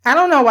I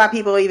don't know why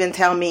people even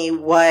tell me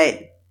what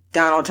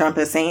Donald Trump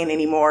is saying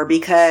anymore,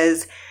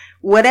 because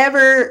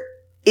whatever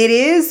it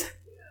is,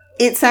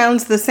 it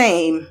sounds the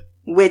same,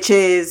 which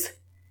is,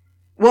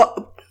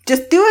 well,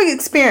 just do an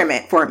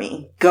experiment for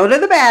me. Go to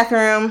the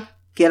bathroom,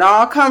 get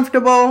all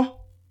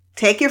comfortable,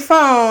 take your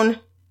phone,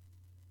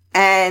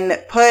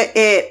 and put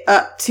it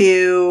up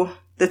to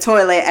the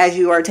toilet as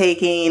you are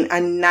taking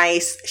a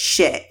nice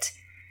shit.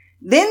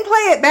 Then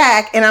play it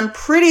back, and I'm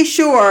pretty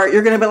sure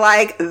you're going to be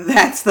like,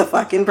 that's the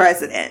fucking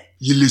president.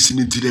 You're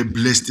listening to that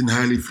blessed and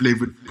highly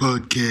flavored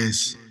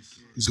podcast.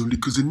 It's only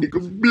because a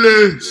nigga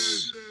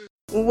blessed.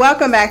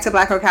 Welcome back to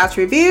Black Girl Couch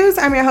Reviews.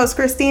 I'm your host,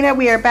 Christina.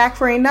 We are back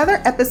for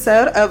another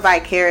episode of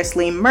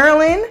Vicariously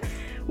Merlin,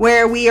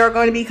 where we are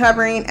going to be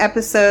covering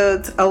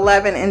episodes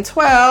 11 and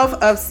 12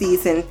 of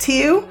season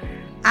 2.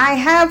 I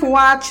have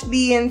watched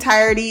the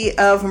entirety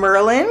of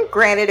Merlin.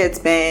 Granted, it's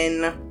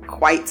been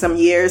quite some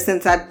years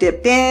since I've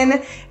dipped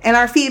in, and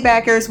our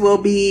feedbackers will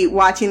be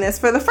watching this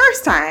for the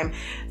first time.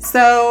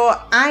 So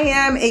I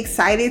am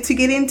excited to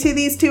get into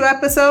these 2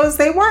 episodes.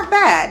 They weren't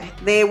bad.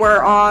 They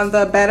were on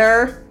the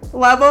better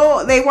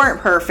level. They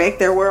weren't perfect.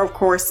 There were, of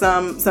course,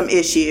 some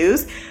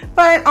issues,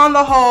 but on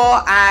the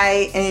whole,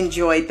 I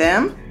enjoyed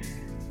them.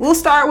 We'll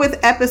start with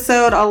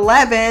episode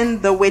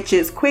 11, The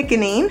Witch's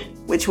Quickening,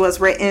 which was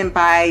written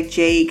by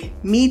Jake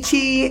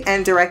Michi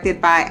and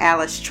directed by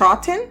Alice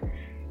Troughton.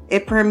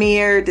 It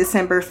premiered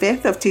December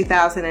 5th of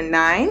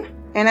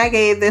 2009, and I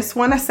gave this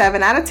one a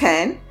 7 out of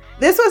 10.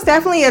 This was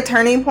definitely a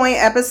turning point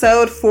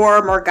episode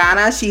for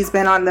Morgana. She's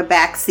been on the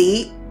back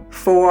seat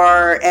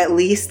for at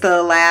least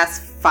the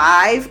last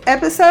 5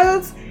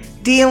 episodes,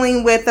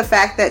 dealing with the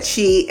fact that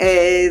she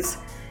is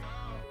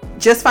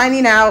just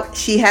finding out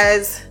she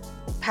has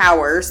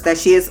powers, that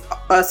she is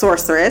a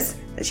sorceress,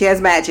 that she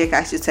has magic,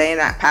 I should say,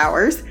 not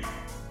powers,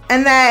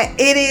 and that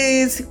it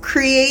is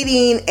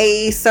creating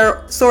a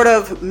sort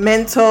of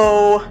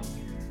mental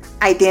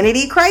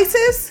identity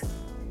crisis.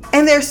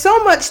 And there's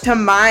so much to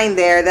mine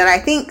there that I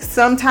think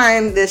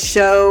sometimes this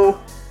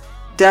show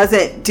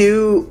doesn't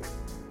do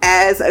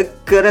as a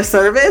good a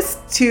service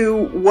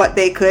to what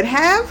they could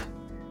have.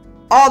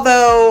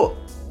 Although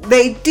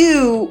they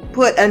do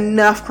put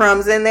enough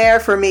crumbs in there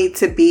for me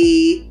to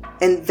be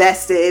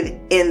invested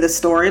in the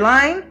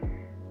storyline.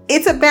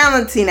 It's a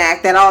balancing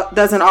act that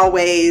doesn't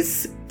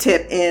always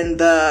tip in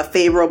the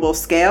favorable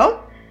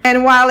scale.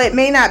 And while it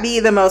may not be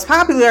the most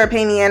popular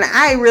opinion,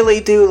 I really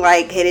do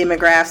like Hayden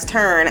McGrath's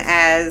turn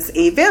as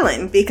a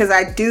villain, because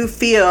I do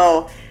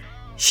feel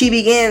she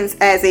begins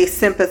as a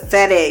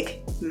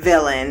sympathetic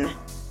villain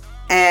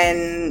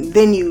and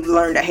then you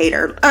learn to hate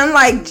her.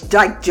 Unlike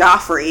like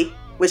Joffrey,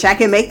 which I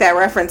can make that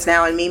reference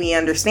now and Mimi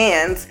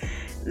understands,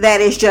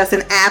 that is just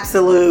an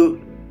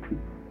absolute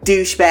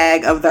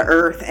douchebag of the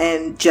earth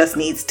and just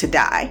needs to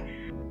die.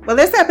 Well,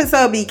 this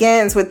episode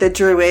begins with the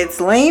Druids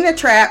laying a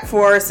trap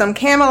for some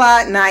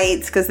Camelot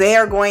knights because they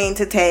are going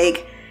to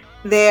take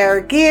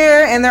their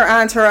gear and their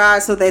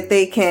entourage so that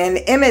they can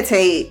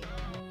imitate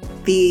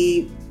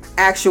the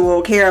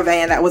actual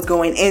caravan that was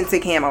going into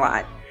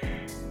Camelot.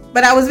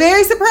 But I was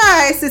very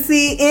surprised to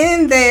see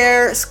in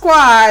their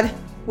squad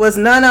was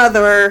none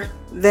other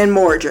than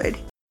Mordred.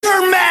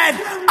 You're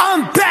mad,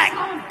 I'm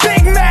back.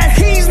 Big mad,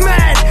 he's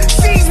mad,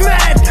 she's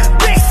mad,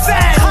 big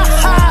fat.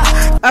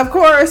 Of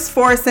course,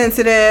 force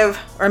sensitive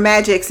or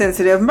magic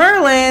sensitive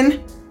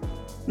Merlin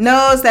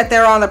knows that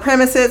they're on the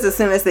premises as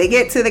soon as they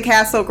get to the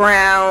castle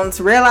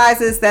grounds,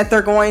 realizes that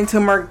they're going to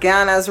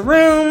Morgana's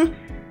room,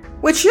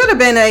 which should have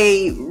been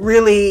a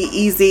really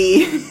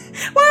easy,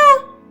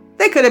 well,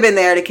 they could have been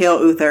there to kill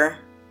Uther.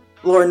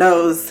 Lord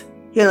knows,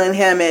 killing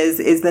him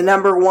is the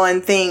number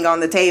one thing on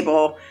the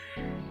table.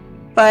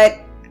 But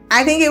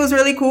I think it was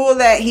really cool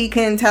that he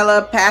can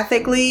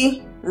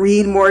telepathically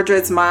read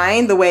Mordred's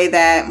mind the way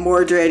that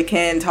Mordred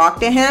can talk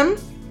to him.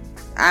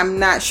 I'm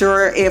not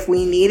sure if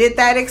we needed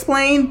that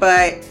explained,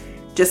 but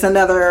just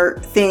another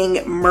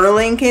thing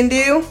Merlin can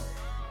do.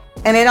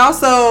 And it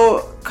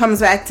also comes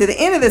back to the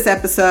end of this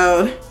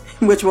episode,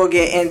 which we'll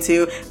get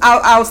into.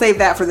 I'll save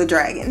that for the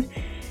dragon.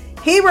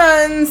 He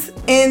runs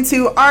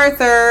into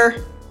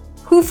Arthur,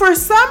 who for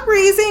some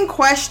reason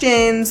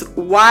questions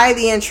why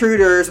the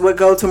intruders would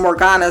go to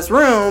Morgana's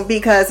room,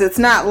 because it's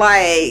not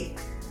like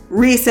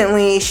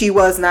recently she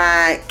was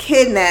not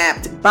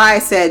kidnapped by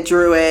said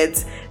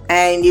druids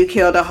and you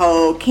killed a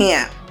whole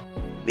camp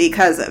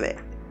because of it.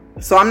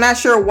 So I'm not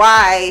sure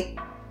why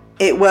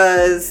it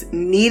was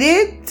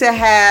needed to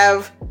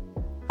have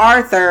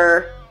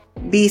Arthur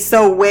be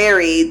so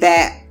wary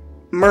that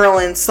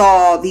Merlin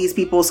saw these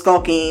people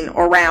skulking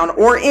around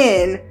or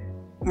in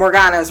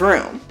Morgana's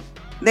room.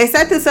 They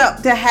set this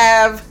up to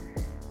have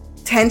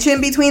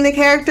tension between the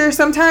characters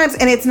sometimes,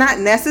 and it's not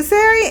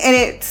necessary and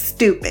it's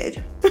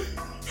stupid.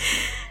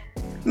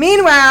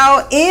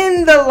 Meanwhile,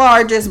 in the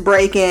largest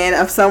break-in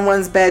of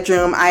someone's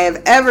bedroom I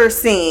have ever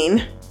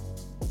seen,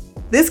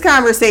 this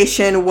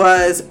conversation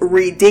was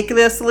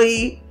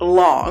ridiculously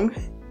long.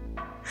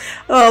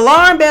 The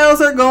alarm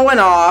bells are going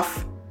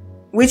off,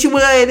 which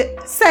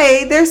would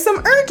say there's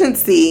some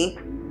urgency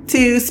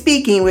to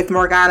speaking with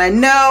Morgana.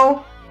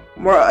 No,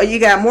 You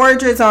got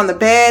Mordred's on the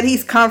bed.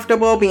 He's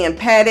comfortable being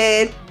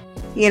petted.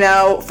 You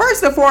know,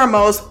 first and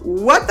foremost,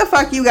 what the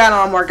fuck you got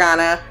on,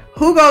 Morgana?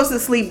 Who goes to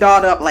sleep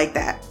dolled up like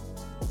that?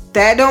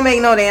 That don't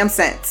make no damn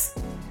sense.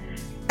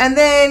 And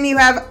then you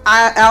have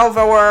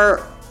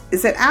Alvar.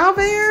 Is it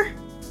Alvar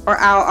or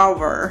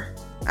Alvar?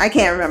 I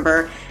can't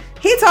remember.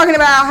 He talking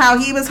about how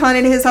he was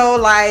hunted his whole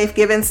life,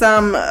 giving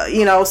some,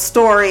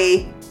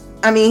 story.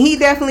 I mean, he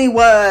definitely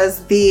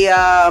was the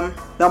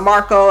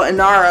Marco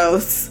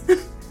Inaros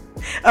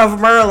of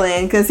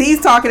Merlin, because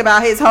he's talking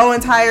about his whole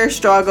entire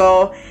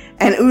struggle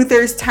and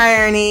Uther's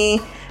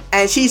tyranny,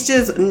 and she's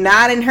just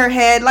nodding her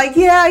head like,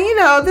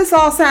 yeah, this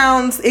all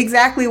sounds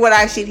exactly what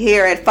I should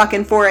hear at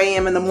fucking 4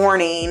 a.m. in the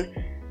morning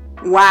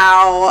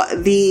while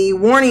the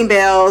warning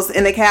bells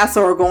in the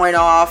castle are going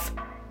off.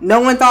 No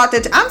one thought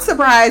that. I'm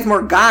surprised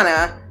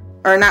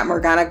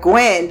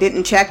Gwen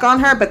didn't check on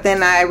her, but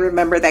then I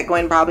remember that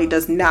Gwen probably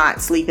does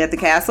not sleep at the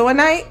castle at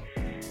night.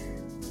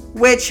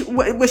 Which,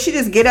 would she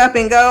just get up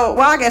and go?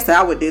 Well, I guess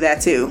I would do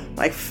that too.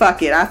 Like,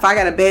 fuck it. If I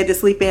got a bed to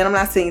sleep in, I'm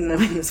not sitting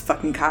in this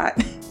fucking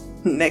cot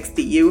next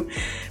to you.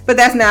 But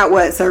that's not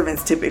what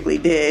servants typically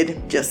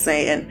did. Just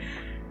saying.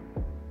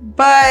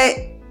 But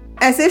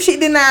as if she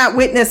did not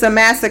witness a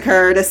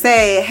massacre to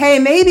say, hey,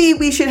 maybe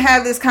we should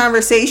have this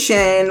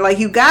conversation. Like,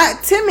 you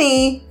got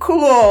Timmy,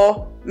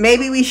 cool.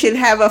 Maybe we should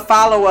have a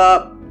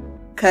follow-up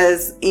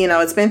because,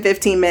 it's been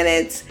 15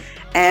 minutes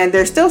and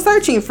they're still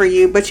searching for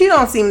you, but you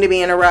don't seem to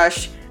be in a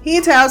rush. He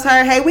tells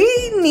her, hey, we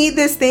need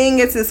this thing.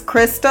 It's this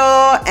crystal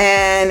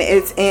and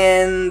it's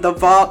in the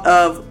vault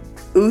of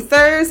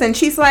Uther's. And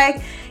she's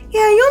like,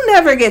 yeah, you'll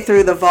never get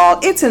through the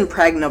vault. It's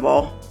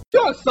impregnable.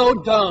 You're so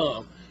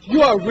dumb.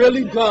 You are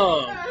really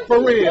dumb.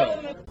 For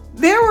real.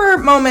 There were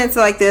moments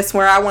like this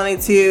where I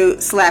wanted to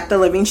slap the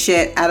living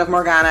shit out of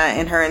Morgana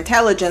and her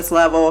intelligence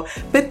level.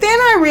 But then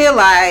I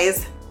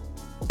realized,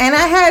 and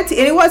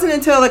it wasn't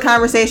until the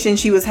conversation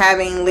she was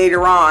having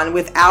later on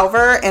with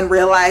Alvar and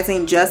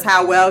realizing just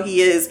how well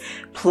he is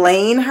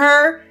playing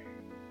her,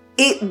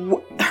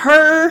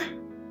 her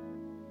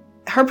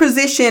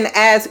position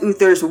as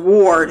Uther's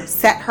ward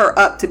set her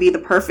up to be the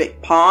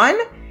perfect pawn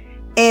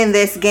in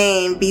this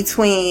game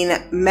between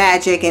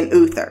Magik and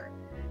Uther.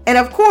 And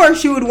of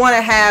course, you would want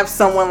to have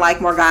someone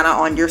like Morgana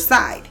on your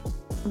side.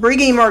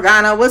 Bringing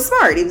Morgana was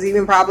smart. It was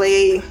even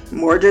probably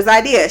Mordred's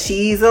idea.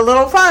 She's a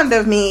little fond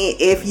of me.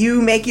 If you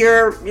make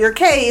your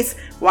case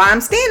while I'm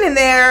standing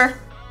there,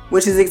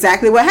 which is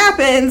exactly what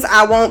happens,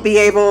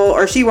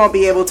 she won't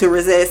be able to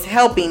resist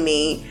helping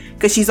me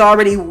because she's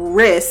already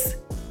risked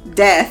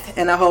death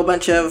and a whole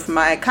bunch of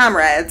my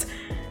comrades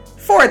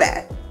for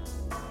that.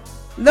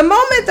 The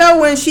moment though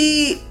when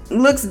she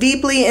looks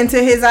deeply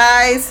into his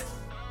eyes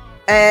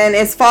and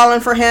it's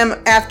fallen for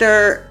him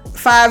after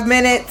 5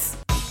 minutes,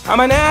 I'm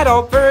an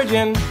adult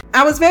virgin.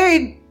 I was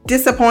very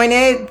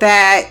disappointed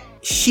that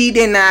she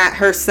did not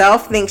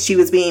herself think she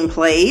was being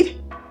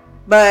played.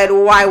 But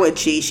why would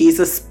she? She's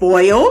a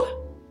spoiled,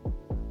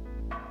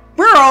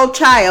 rural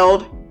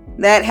child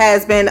that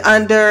has been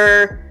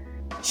under...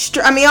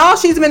 all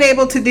she's been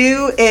able to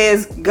do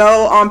is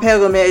go on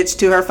pilgrimage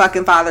to her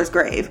fucking father's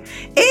grave.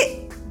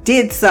 It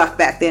did suck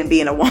back then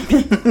being a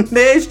woman.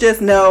 There's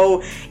just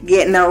no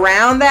getting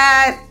around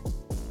that.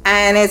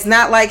 And it's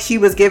not like she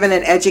was given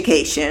an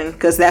education,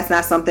 because that's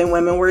not something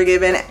women were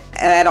given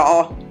at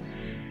all.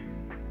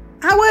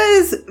 I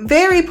was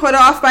very put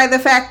off by the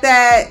fact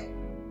that,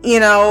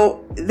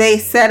 they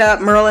set up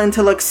Merlin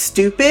to look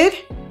stupid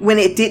when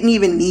it didn't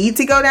even need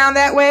to go down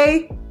that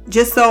way.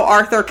 Just so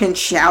Arthur can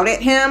shout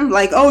at him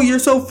like, oh, you're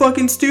so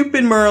fucking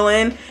stupid,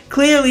 Merlin.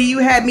 Clearly you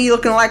had me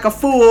looking like a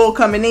fool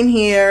coming in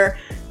here,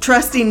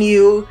 trusting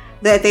you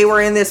that they were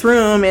in this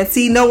room, and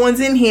see, no one's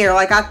in here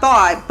like I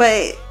thought.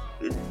 But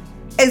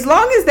as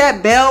long as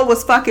that bell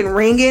was fucking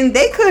ringing,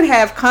 they could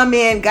have come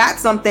in, got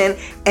something,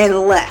 and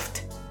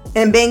left.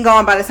 And been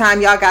gone by the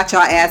time y'all got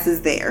y'all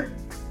asses there.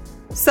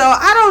 So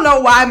I don't know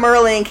why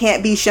Merlin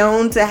can't be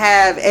shown to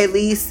have at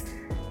least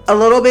a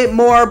little bit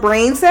more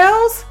brain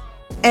cells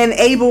and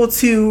able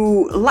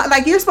to,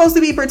 like, you're supposed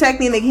to be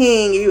protecting the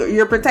king.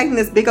 You're protecting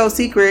this big old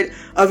secret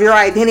of your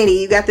identity.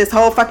 You got this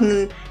whole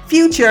fucking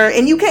future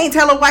and you can't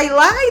tell a white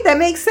lie? That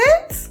makes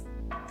sense?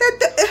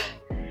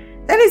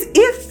 That is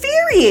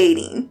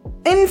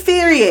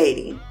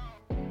infuriating.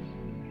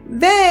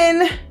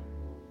 Then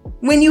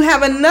when you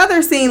have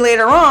another scene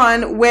later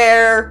on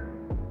where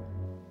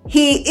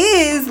he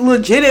is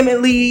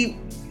legitimately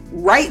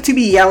right to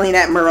be yelling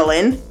at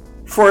Merlin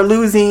for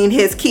losing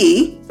his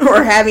key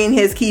or having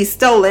his key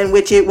stolen,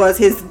 which it was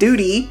his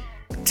duty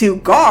to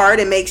guard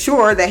and make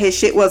sure that his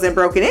shit wasn't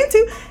broken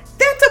into.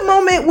 That's a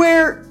moment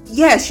where,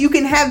 yes, you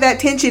can have that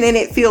tension and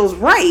it feels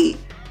right,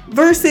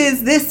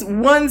 versus this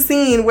one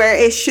scene where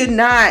it should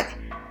not.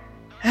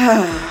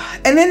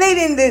 And then they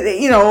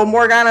didn't,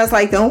 Morgana's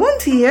like, no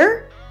one's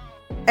here.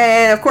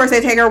 And of course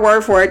they take her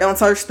word for it. Don't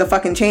search the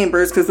fucking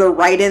chambers because they're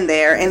right in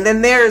there. And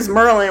then there's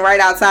Merlin right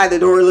outside the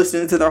door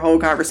listening to their whole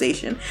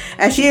conversation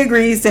as she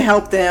agrees to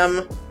help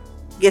them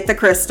get the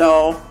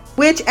crystal,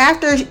 which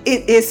after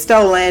it is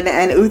stolen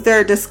and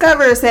Uther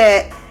discovers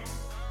that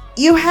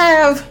you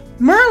have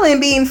Merlin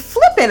being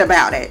flippant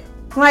about it.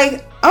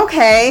 Like,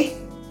 okay,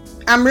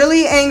 I'm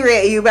really angry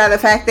at you by the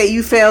fact that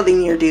you failed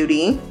in your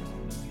duty.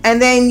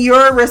 And then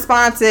your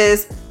response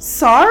is,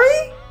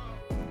 sorry?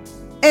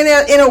 In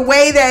a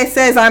way that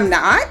says I'm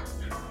not?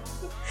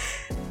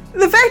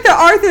 The fact that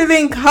Arthur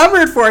then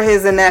covered for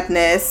his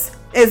ineptness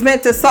is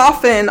meant to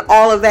soften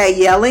all of that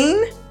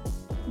yelling.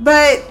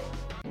 But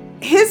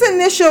his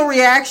initial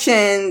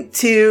reaction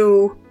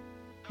to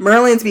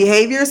Merlin's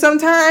behavior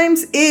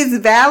sometimes is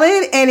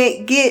valid, and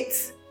it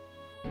gets,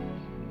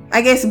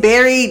 I guess,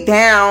 buried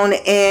down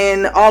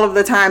in all of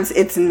the times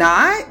it's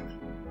not.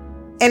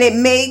 And it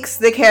makes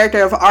the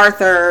character of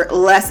Arthur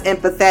less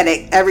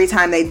empathetic every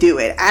time they do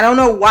it. I don't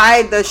know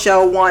why the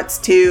show wants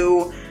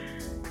to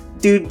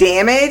do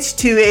damage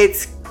to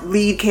its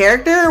lead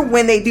character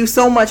when they do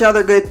so much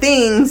other good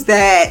things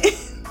that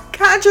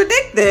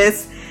contradict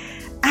this.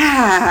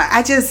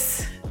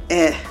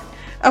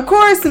 Of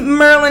course,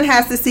 Merlin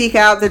has to seek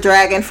out the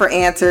dragon for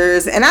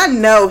answers, and I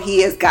know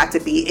he has got to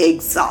be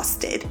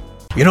exhausted.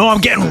 You know,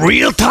 I'm getting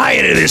real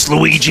tired of this,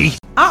 Luigi.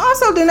 I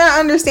also do not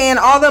understand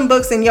all them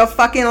books in your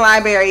fucking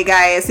library,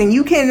 guys, and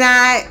you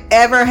cannot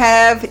ever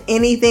have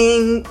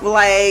anything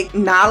like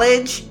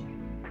knowledge.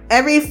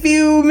 Every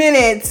few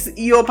minutes,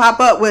 you'll pop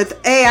up with,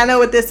 hey, I know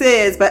what this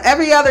is, but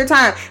every other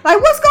time,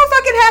 like, what's gonna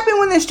fucking happen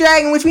when this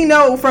dragon, which we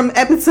know from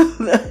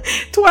episode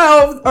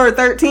 12 or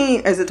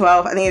 13, or is it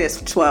 12? I think it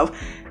is 12.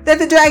 That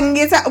the dragon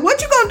gets out.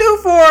 What you gonna do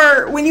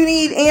for when you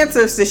need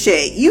answers to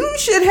shit? You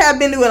should have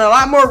been doing a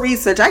lot more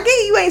research. I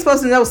get you ain't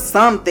supposed to know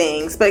some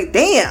things, but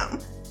damn.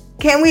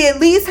 Can we at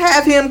least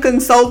have him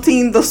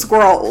consulting the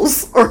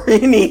scrolls or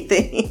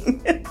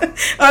anything?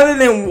 Other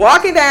than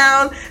walking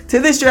down to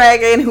this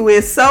dragon who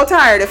is so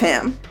tired of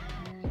him.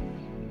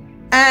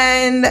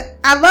 And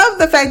I love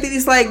the fact that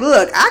he's like,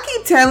 look, I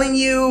keep telling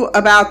you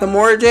about the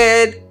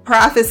Mordred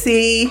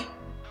prophecy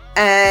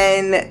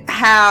and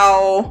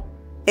how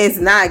it's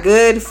not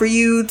good for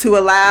you to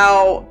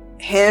allow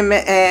him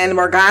and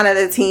Morgana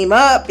to team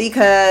up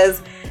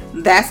because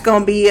that's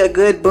gonna be a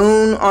good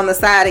boon on the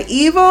side of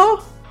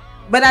evil.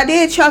 But I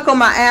did chuckle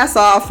my ass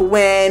off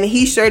when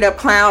he straight up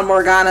clowned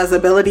Morgana's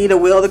ability to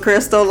wield the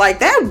crystal. Like,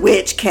 that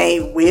witch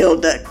can't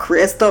wield the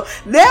crystal.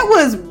 That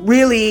was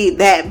really,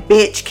 that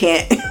bitch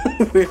can't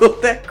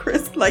wield that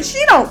crystal. Like,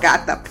 she don't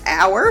got the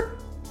power.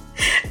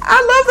 I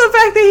love the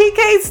fact that he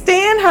can't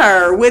stand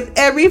her with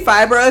every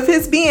fiber of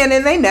his being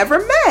and they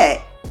never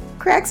met.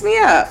 Cracks me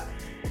up.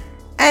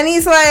 And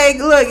he's like,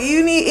 look,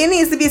 it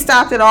needs to be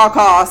stopped at all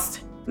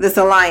costs, this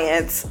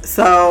alliance.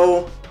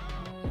 So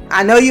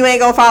I know you ain't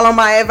gonna follow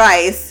my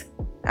advice.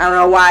 I don't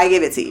know why I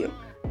give it to you.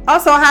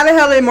 Also, how the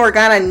hell did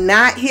Morgana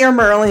not hear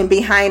Merlin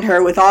behind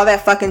her with all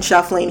that fucking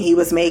shuffling he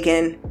was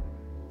making?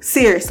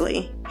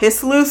 Seriously, his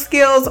sleuth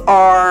skills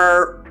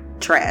are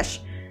trash.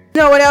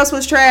 You know what else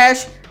was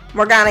trash?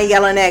 Morgana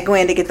yelling at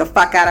Gwen to get the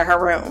fuck out of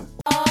her room.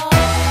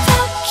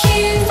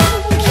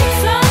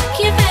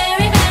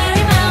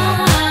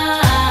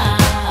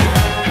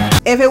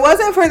 If it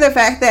wasn't for the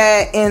fact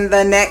that in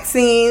the next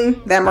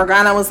scene that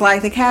Morgana was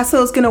like, the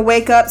castle is gonna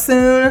wake up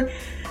soon,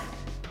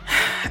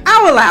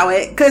 I'll allow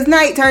it, because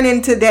night turned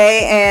into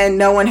day and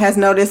no one has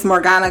noticed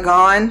Morgana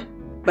gone,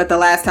 but the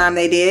last time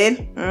they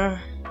did,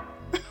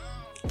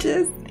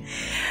 okay,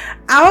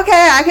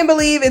 I can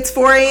believe it's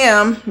 4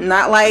 a.m.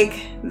 Not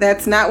like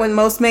that's not when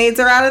most maids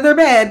are out of their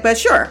bed, but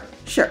sure.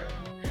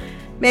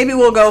 Maybe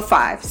we'll go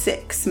 5,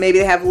 6. Maybe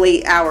they have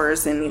late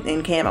hours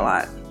in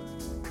Camelot.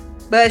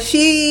 But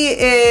she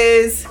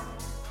is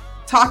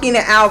talking to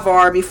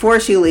Alvar before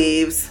she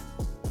leaves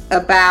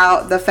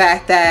about the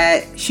fact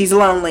that she's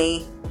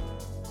lonely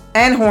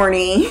and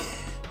horny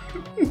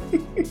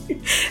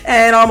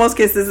and almost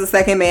kisses a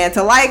second man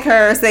to like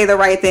her, say the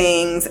right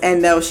things, and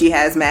know she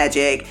has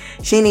magic.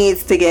 She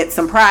needs to get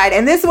some pride.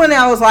 And this one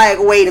I was like,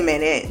 wait a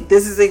minute.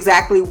 This is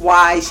exactly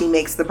why she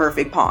makes the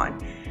perfect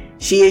pawn.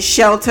 She is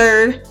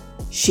sheltered.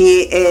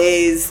 She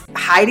is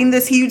hiding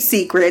this huge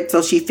secret,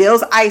 so she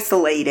feels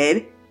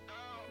isolated.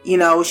 You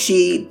know,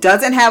 she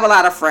doesn't have a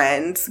lot of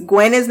friends.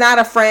 Gwen is not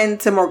a friend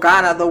to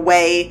Morgana the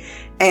way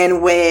in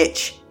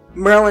which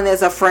Merlin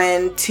is a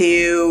friend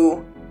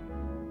to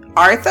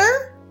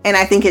Arthur. And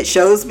I think it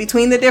shows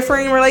between the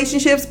differing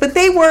relationships, but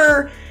they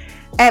were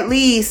at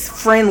least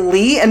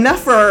friendly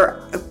enough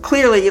for,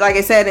 clearly, like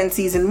I said in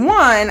season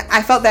 1,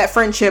 I felt that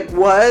friendship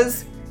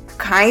was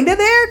kind of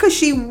there because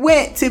she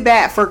went to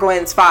bat for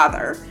Gwen's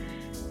father.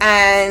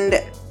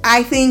 And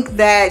I think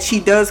that she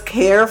does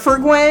care for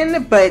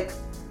Gwen, but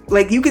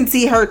like, you can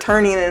see her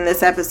turning in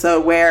this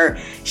episode where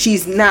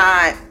she's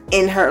not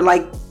in her,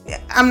 like,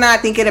 I'm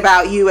not thinking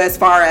about you as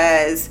far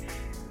as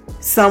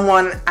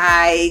someone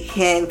I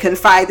can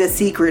confide the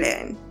secret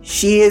in.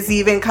 She is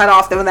even cut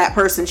off from that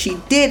person she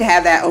did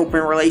have that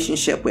open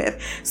relationship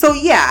with. So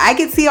yeah, I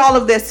could see all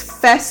of this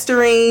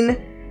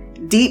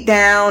festering deep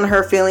down,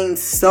 her feeling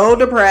so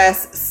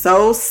depressed,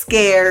 so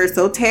scared,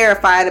 so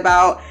terrified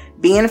about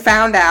being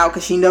found out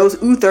because she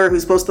knows Uther,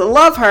 who's supposed to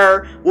love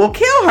her, will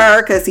kill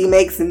her because he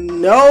makes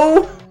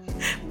no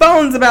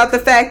bones about the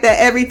fact that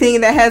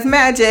everything that has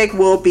magic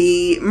will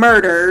be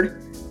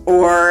murdered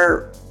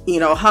or,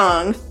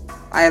 hung,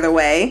 either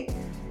way.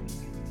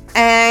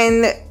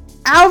 And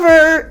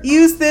Alvar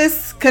used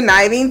this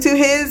conniving to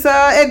his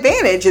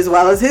advantage, as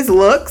well as his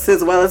looks,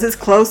 as well as his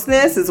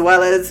closeness, as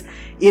well as,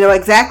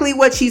 exactly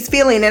what she's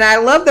feeling. And I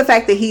love the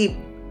fact that he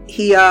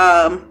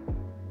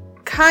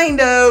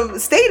kind of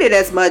stated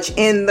as much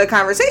in the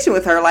conversation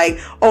with her, like,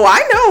 oh,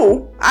 I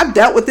know, I've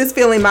dealt with this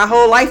feeling my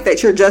whole life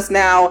that you're just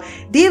now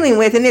dealing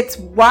with. And it's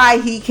why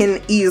he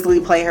can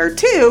easily play her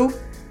too,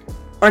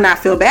 or not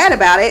feel bad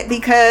about it,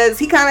 because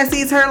he kind of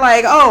sees her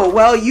like, oh,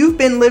 well, you've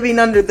been living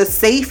under the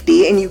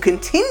safety and you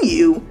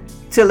continue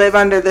to live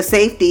under the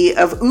safety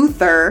of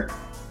Uther.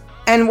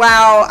 And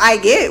while I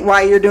get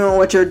why you're doing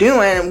what you're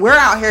doing, we're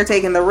out here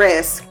taking the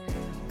risk.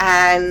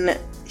 And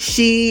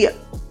she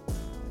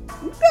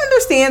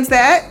understands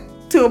that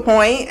to a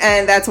point,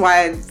 and that's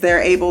why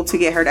they're able to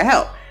get her to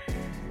help.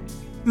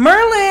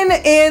 Merlin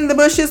in the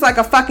bushes like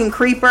a fucking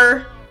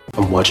creeper.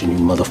 I'm watching you,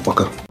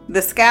 motherfucker.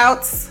 The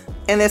scouts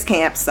in this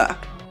camp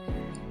suck.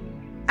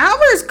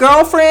 Alvar's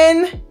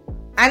girlfriend,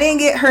 I didn't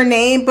get her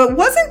name, but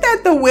wasn't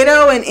that the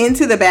widow in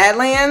Into the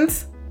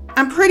Badlands?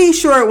 I'm pretty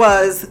sure it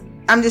was.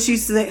 I'm just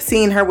used to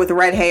seeing her with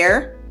red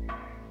hair.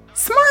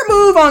 Smart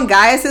move on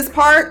Gaius's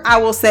part, I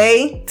will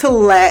say, to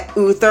let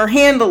Uther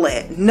handle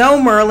it.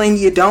 No, Merlin,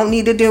 you don't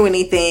need to do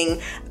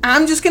anything.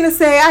 I'm just gonna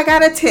say I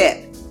got a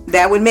tip.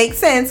 That would make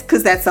sense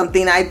because that's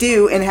something I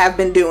do and have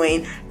been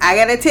doing. I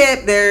got a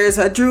tip. There's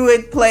a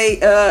druid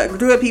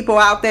people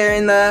out there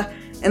in the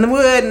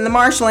wood, in the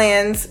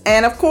marshlands,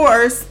 and of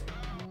course,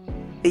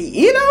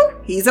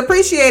 he's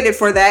appreciated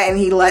for that, and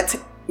he lets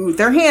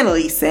Uther handle.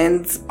 He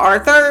sends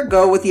Arthur,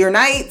 go with your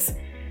knights.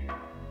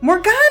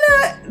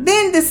 Morgana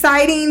then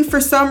deciding for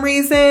some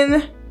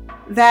reason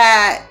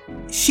that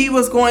she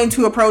was going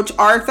to approach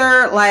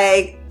Arthur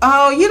like,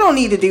 oh, you don't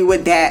need to do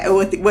what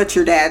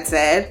your dad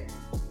said,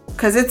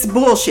 because it's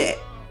bullshit.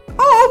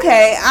 Oh,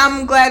 okay,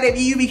 I'm glad that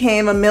you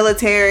became a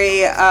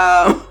military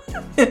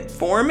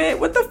informant.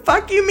 What the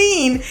fuck you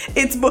mean?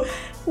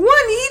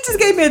 One, he just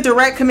gave me a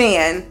direct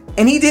command,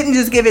 and he didn't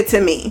just give it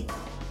to me.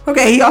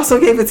 Okay, he also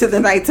gave it to the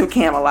Knights of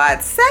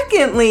Camelot.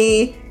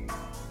 Secondly,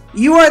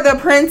 you are the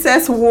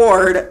Princess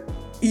Ward.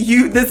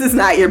 This is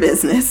not your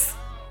business.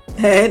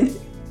 And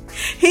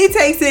he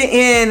takes it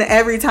in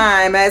every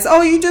time as,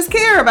 oh, you just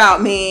care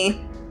about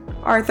me.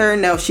 Arthur,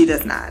 no, she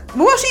does not.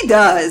 Well, she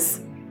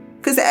does.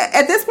 Because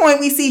at this point,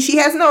 we see she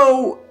has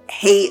no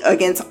hate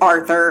against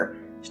Arthur.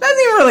 She doesn't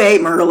even really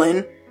hate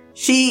Merlin.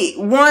 She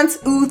wants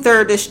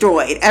Uther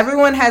destroyed.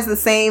 Everyone has the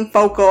same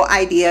focal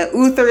idea.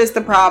 Uther is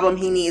the problem.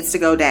 He needs to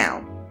go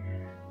down.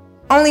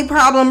 Only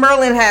problem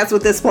Merlin has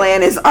with this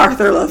plan is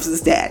Arthur loves his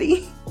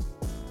daddy.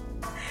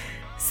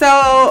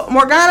 So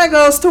Morgana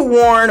goes to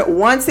warn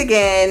once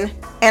again.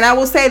 And I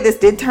will say this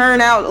did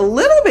turn out a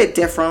little bit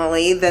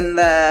differently than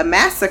the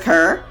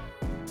massacre.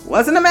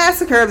 Wasn't a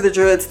massacre of the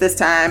druids this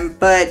time,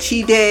 but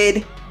she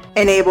did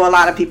enable a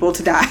lot of people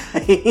to die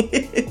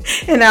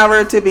in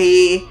order to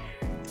be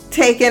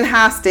taken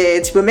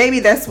hostage. But maybe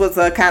this was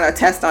a kind of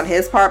test on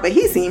his part, but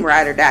he seemed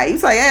ride or die.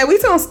 He's like, hey, we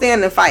don't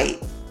stand and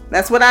fight.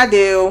 That's what I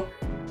do.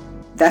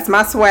 That's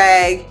my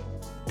swag.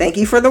 Thank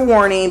you for the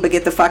warning, but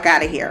get the fuck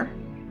out of here.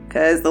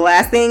 Because the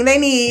last thing they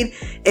need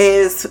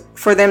is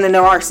for them to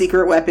know our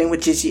secret weapon,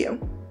 which is you.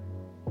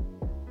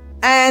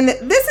 And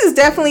this is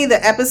definitely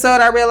the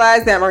episode I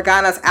realized that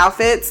Morgana's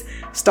outfits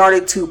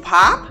started to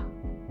pop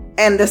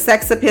and the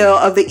sex appeal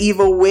of the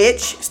evil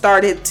witch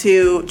started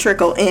to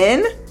trickle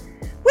in,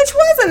 which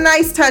was a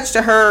nice touch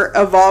to her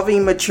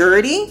evolving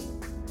maturity,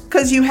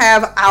 because you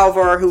have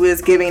Alvar who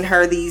is giving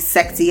her these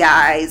sexy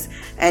eyes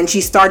and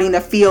she's starting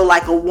to feel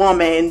like a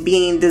woman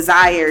being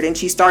desired, and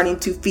she's starting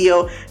to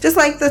feel, just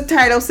like the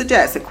title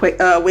suggests,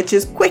 which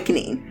is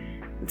quickening.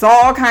 It's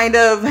all kind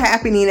of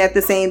happening at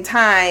the same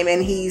time,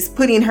 and he's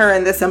putting her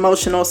in this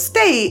emotional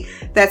state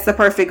that's the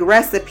perfect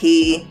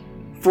recipe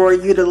for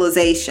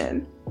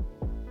utilization.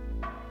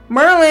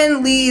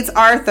 Merlin leads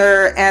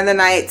Arthur and the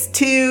knights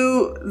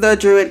to the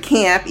druid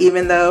camp,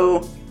 even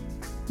though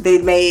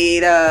they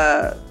made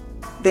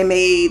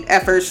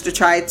efforts to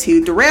try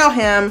to derail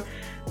him,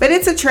 but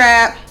it's a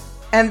trap.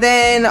 And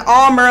then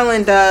all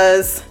Merlin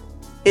does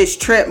is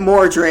trip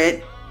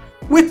Mordred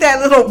with that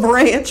little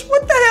branch.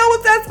 What the hell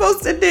was that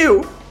supposed to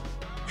do?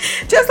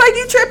 Just like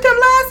you tripped him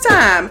last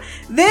time.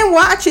 Then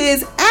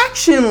watches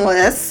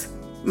actionless,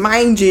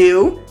 mind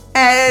you,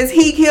 as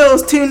he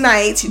kills 2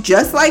 knights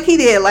just like he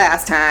did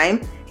last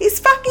time. He's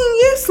fucking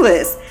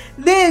useless.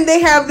 Then they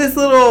have this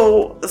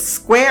little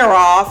square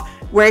off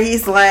where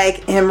he's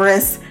like,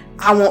 Emrys,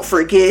 I won't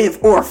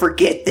forgive or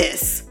forget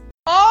this.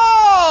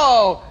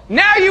 Oh,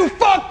 now you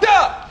fucked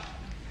up.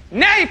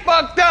 Now you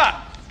fucked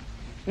up.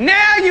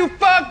 Now you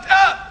fucked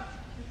up.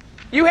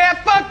 You have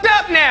fucked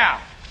up now.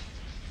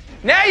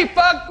 Now you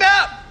fucked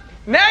up.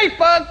 Now you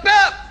fucked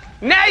up.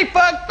 Now you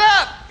fucked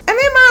up. And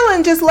then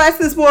Merlin just lets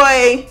this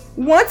boy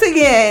once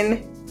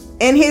again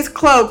in his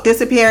cloak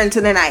disappear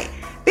into the night.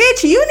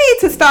 bitch, you need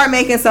to start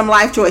making some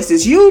life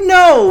choices. You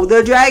know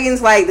the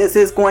dragon's like, this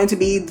is going to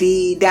be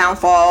the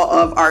downfall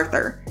of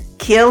Arthur.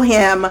 Kill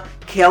him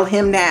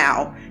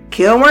now.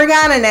 Kill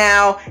Morgana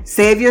now.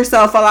 Save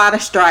yourself a lot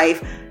of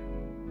strife.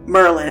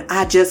 Merlin,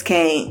 I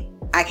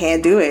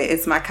can't do it.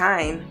 It's my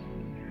kind.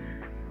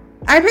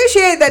 I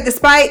appreciate that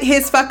despite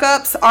his fuck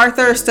ups,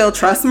 Arthur still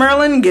trusts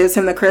Merlin, gives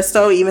him the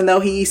crystal, even though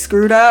he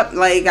screwed up.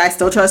 Like, I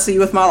still trust you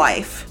with my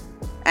life.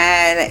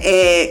 And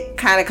it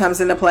kind of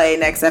comes into play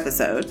next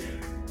episode.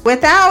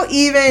 Without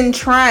even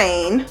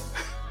trying,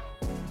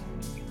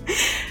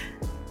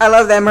 I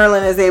love that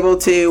Merlin is able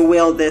to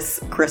wield this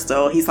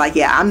crystal. He's like,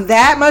 yeah, I'm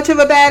that much of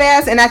a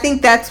badass. And I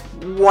think that's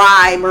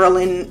why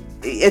Merlin,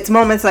 it's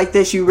moments like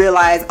this you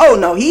realize, oh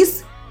no,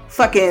 he's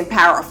fucking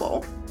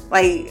powerful.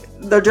 Like,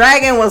 the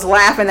dragon was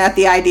laughing at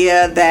the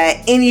idea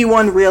that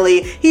anyone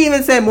really, he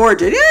even said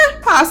Mordred,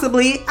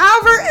 possibly.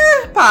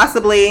 Alvar,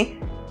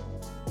 possibly.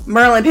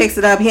 Merlin picks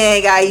it up. He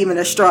ain't got even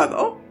a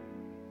struggle.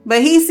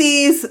 But he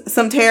sees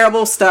some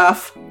terrible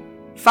stuff.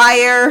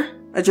 Fire,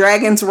 a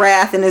dragon's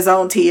wrath, and his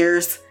own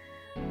tears.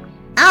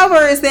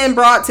 Alvar is then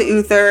brought to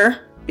Uther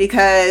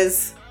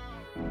because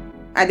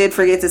I did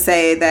forget to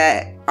say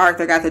that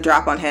Arthur got the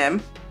drop on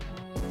him.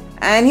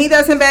 And he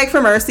doesn't beg for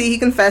mercy. He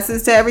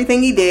confesses to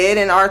everything he did,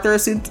 and Arthur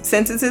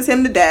sentences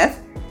him to death.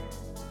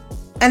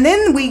 And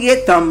then we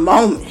get the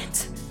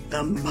moment.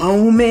 The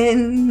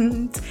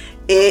moment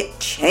it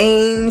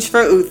changed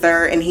for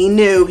Uther, and he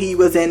knew he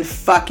was in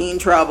fucking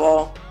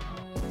trouble.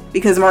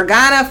 Because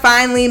Morgana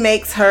finally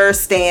makes her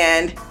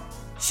stand.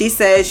 She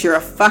says, you're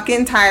a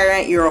fucking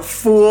tyrant, you're a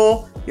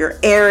fool, you're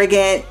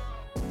arrogant,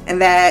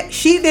 and that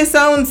she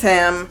disowns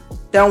him,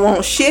 don't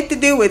want shit to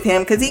do with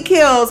him, because he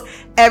kills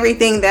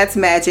everything that's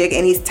magic,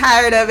 and he's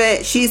tired of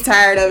it, she's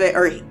tired of it,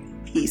 or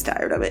he's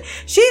tired of it,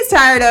 she's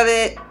tired of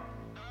it.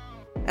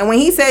 And when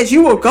he says,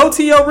 you will go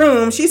to your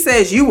room, she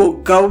says, you will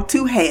go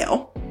to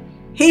hell.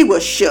 He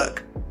was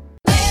shook.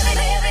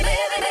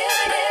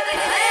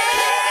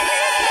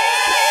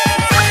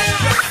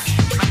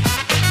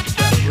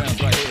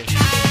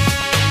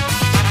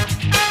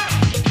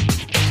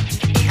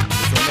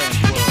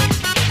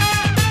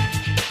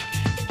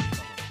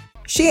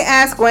 She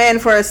asked Gwen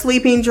for a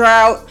sleeping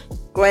drought.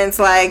 Gwen's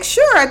like,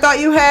 sure, I thought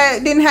you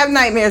didn't have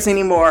nightmares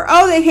anymore.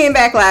 Oh, they came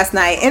back last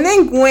night. And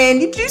then Gwen,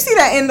 did you see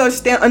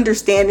that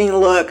understanding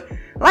look?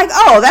 Like,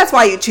 oh, that's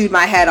why you chewed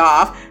my head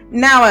off.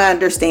 Now I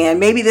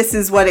understand. Maybe this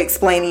is what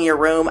explaining your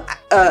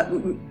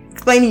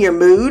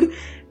mood.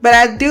 But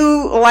I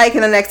do like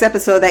in the next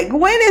episode that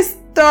Gwen is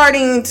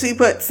starting to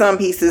put some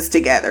pieces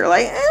together.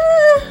 Like,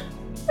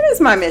 what is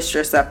my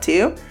mistress up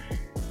to?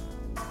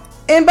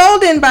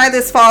 Emboldened by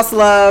this false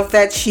love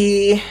that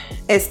she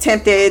is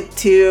tempted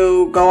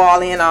to go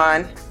all in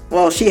on.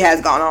 Well, she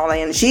has gone all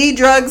in. She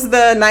drugs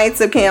the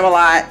Knights of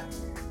Camelot,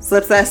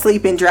 slips that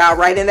sleeping drought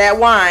right in that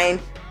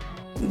wine,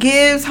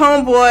 gives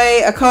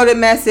homeboy a coded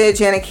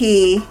message and a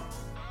key,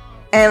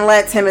 and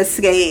lets him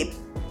escape.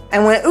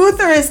 And when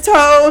Uther is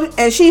told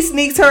and she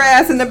sneaks her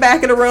ass in the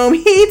back of the room,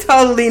 he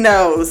totally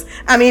knows.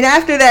 I mean,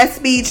 after that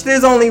speech,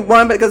 there's only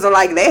one, because they're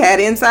like, they had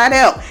inside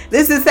help.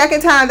 This is the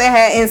second time they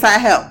had inside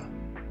help.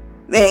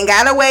 They ain't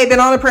got away, been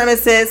on the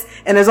premises,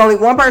 and there's only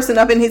one person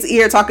up in his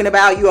ear talking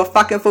about, you a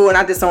fucking fool and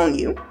I disown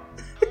you.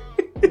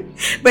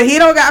 But he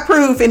don't got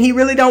proof, and he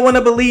really don't want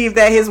to believe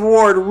that his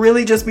ward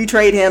really just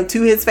betrayed him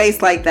to his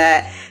face like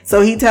that. So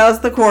he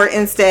tells the court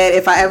instead,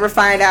 if I ever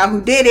find out who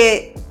did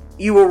it,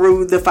 you will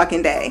rue the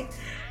fucking day.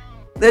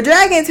 The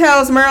dragon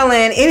tells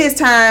Merlin it is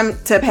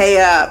time to pay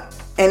up,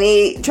 and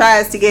he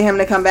tries to get him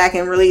to come back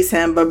and release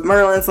him, but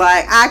Merlin's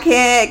like, I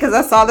can't, because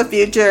I saw the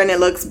future and it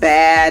looks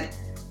bad.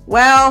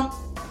 Well,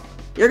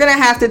 you're going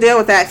to have to deal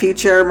with that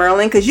future,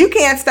 Merlin, because you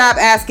can't stop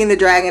asking the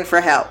dragon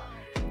for help.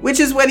 Which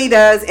is what he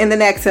does in the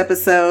next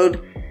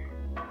episode.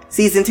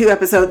 Season 2,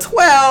 episode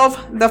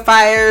 12, The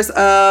Fires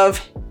of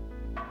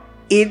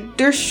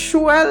Idra.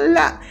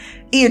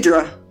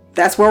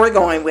 That's where we're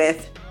going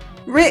with.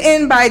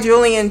 Written by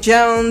Julian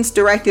Jones,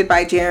 directed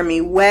by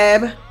Jeremy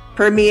Webb.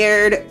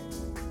 Premiered,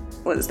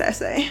 what does that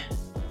say?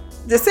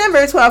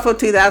 December 12th of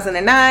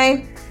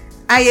 2009.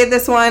 I gave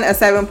this one a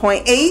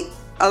 7.8.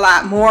 A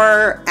lot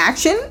more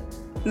action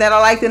that I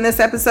liked in this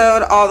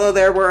episode, although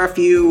there were a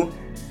few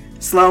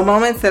slow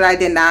moments that I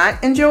did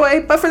not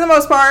enjoy. But for the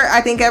most part,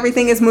 I think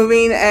everything is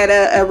moving at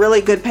a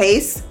really good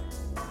pace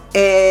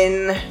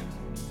in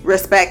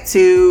respect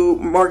to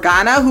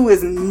Morgana, who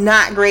is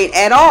not great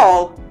at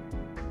all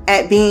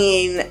at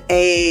being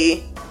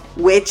a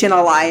witch and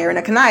a liar and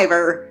a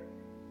conniver,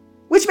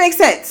 which makes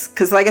sense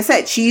because, like I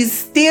said, she's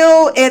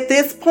still at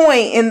this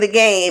point in the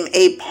game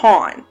a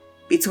pawn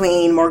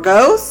between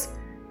Morgause,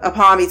 a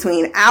pawn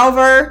between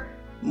Alvar.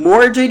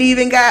 Mordred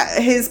even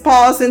got his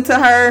paws into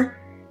her.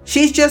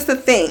 She's just a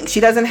thing.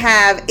 She doesn't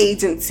have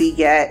agency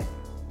yet.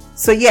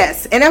 So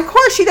yes, and of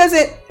course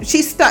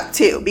she's stuck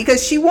too,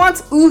 because she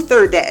wants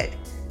Uther dead.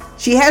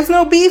 She has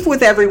no beef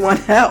with everyone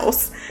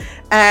else.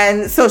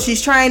 And so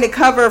she's trying to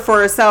cover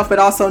for herself, but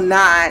also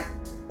not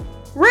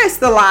risk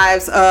the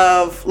lives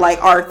of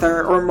like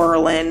Arthur or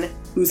Merlin,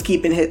 who's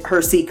keeping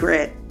her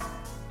secret.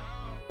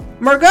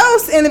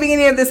 Morgause, in the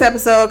beginning of this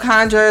episode,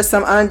 conjures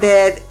some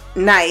undead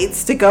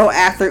knights to go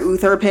after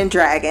Uther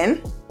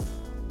Pendragon.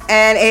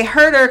 And a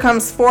herder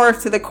comes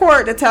forth to the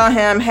court to tell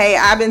him, hey,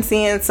 I've been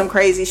seeing some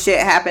crazy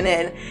shit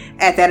happening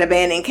at that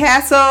abandoned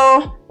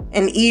castle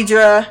in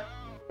Idra.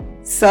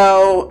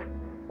 So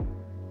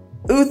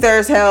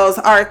Uther tells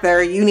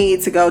Arthur, you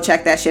need to go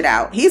check that shit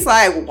out. He's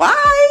like,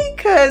 why?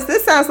 Because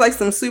this sounds like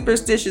some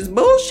superstitious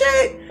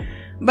bullshit.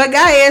 But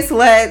Gaius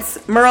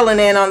lets Merlin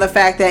in on the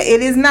fact that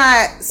it is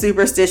not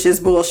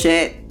superstitious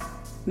bullshit.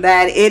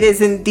 That it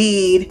is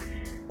indeed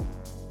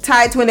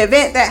tied to an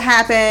event that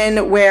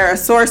happened where a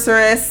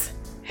sorceress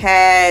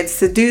had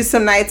seduced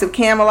some knights of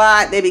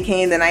Camelot. They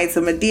became the Knights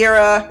of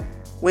Madeira,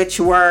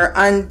 which were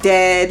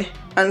undead,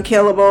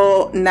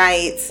 unkillable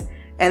knights.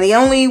 And the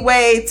only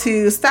way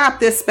to stop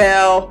this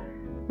spell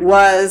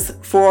was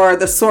for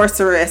the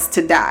sorceress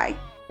to die.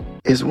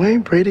 Is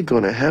Wayne Brady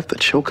gonna have to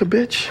choke a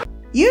bitch?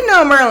 You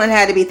know Merlin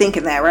had to be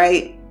thinking that,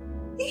 right?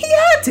 He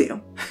had to.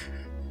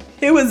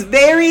 It was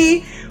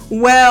very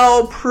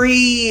well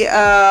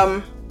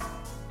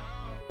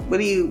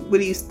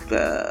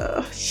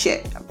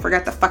shit, I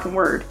forgot the fucking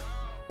word.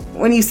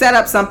 When you set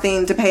up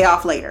something to pay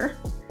off later.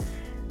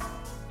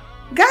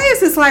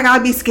 Gaius is like,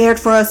 I'll be scared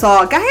for us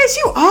all. Gaius,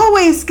 you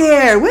always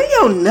scared. Where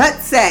your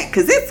nuts at?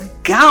 Cause it's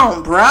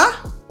gone, bruh.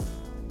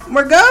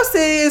 Morgause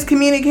is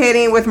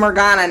communicating with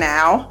Morgana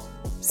now,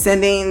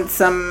 sending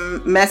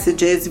some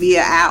messages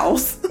via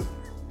owls.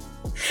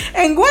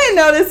 And Gwen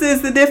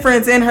notices the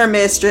difference in her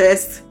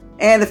mistress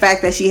and the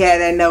fact that she had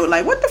that note.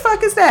 Like, what the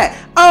fuck is that?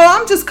 Oh,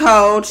 I'm just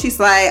cold. She's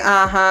like,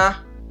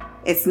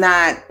 it's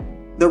not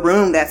the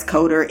room that's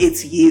colder,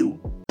 it's you.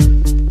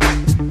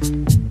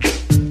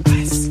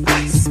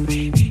 Ice,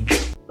 baby.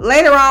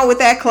 Later on with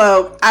that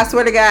cloak, I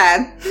swear to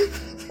God,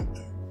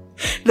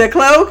 the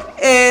cloak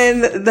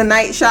and the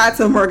night shots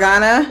of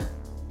Morgana,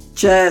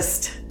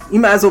 you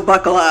might as well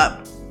buckle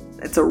up.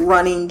 It's a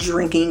running,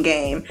 drinking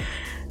game.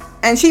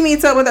 And she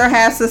meets up with her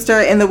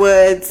half-sister in the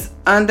woods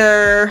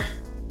under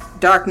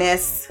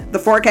darkness. The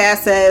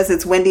forecast says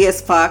it's windy as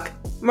fuck.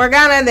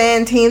 Morgana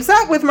then teams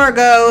up with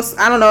Morgause.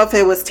 I don't know if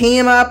it was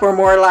team up or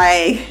more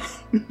like,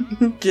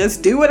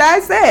 just do what I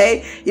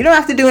say. You don't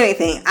have to do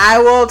anything. I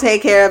will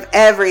take care of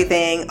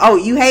everything. Oh,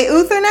 you hate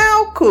Uther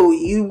now? Cool.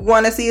 You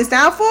want to see his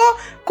downfall?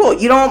 Cool.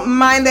 You don't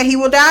mind that he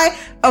will die?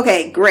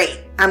 Okay, great.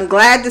 I'm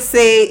glad to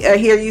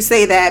hear you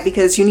say that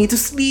because you need to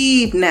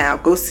sleep now.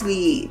 Go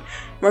sleep.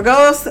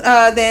 Morgause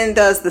then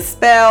does the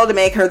spell to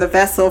make her the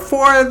vessel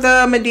for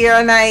the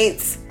Madeira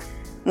Knights.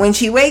 When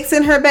she wakes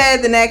in her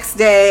bed the next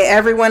day,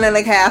 everyone in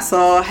the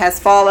castle has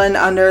fallen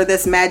under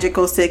this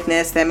magical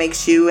sickness that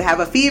makes you have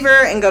a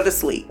fever and go to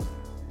sleep.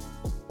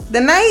 The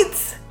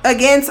knights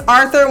against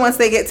Arthur once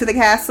they get to the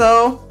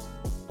castle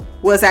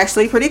was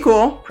actually pretty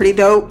cool. Pretty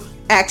dope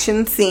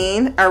action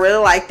scene. I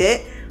really liked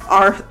it.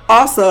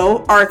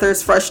 Also,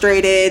 Arthur's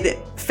frustrated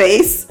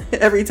face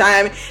every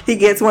time he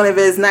gets one of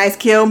his nice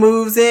kill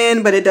moves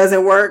in, but it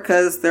doesn't work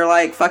because they're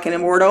like fucking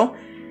immortal.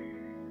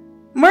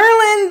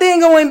 Merlin then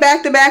going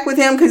back to back with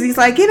him because he's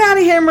like, get out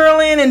of here,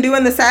 Merlin, and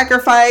doing the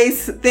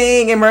sacrifice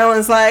thing. And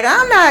Merlin's like,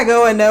 I'm not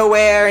going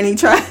nowhere. And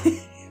first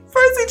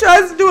he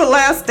tries to do a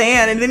last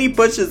stand and then he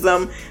pushes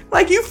him.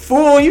 Like, you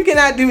fool, you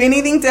cannot do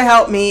anything to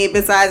help me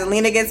besides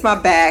lean against my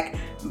back.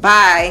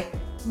 Bye.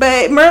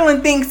 But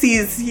Merlin thinks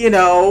he's,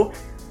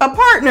 a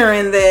partner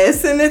in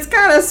this, and it's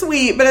kind of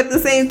sweet, but at the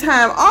same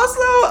time, also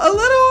a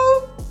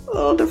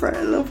little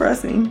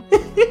depressing.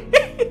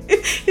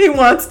 He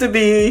wants to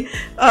be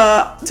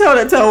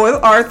toe-to-toe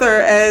with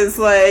Arthur as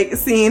like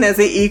seen as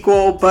an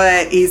equal,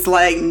 but he's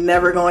like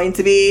never going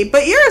to be.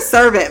 But you're a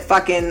servant,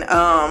 fucking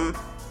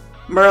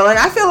Merlin.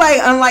 I feel like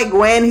unlike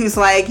Gwen, who's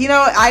like,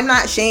 I'm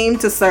not shamed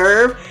to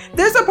serve,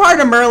 there's a part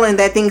of Merlin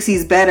that thinks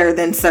he's better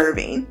than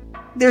serving.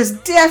 There's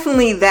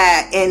definitely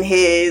that in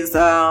his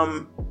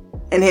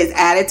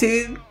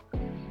attitude.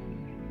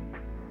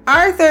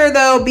 Arthur,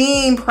 though,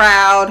 being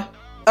proud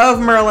of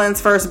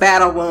Merlin's first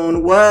battle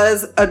wound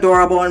was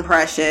adorable and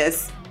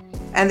precious.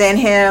 And then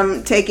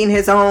him taking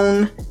his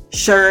own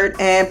shirt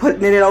and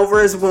putting it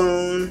over his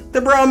wound. The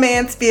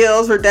bromance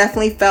feels were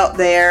definitely felt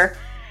there,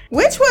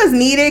 which was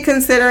needed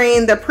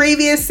considering the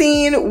previous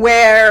scene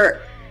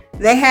where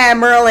they had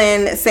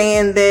Merlin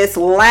saying this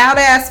loud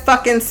ass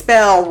fucking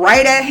spell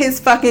right at his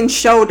fucking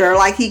shoulder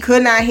like he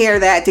could not hear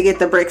that to get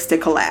the bricks to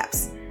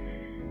collapse.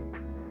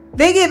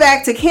 They get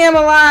back to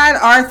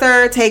Camelot.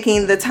 Arthur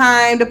taking the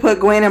time to put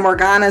Gwen in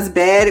Morgana's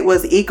bed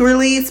was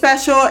equally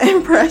special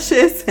and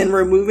precious, and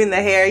removing the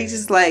hair. He's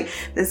just like,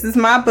 this is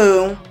my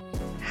boo.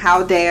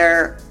 How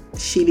dare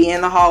she be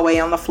in the hallway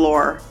on the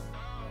floor?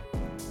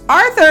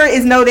 Arthur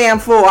is no damn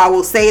fool, I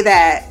will say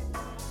that.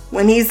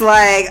 When he's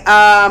like,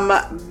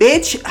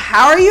 bitch,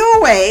 how are you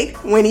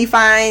awake? When he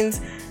finds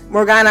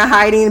Morgana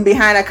hiding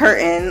behind a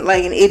curtain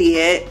like an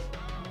idiot.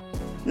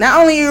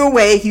 Not only are you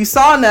awake, you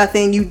saw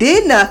nothing, you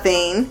did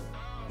nothing,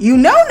 you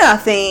know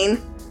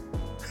nothing,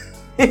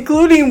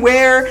 including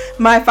where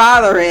my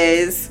father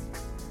is.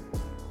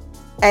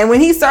 And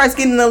when he starts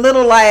getting a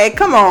little like,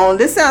 come on,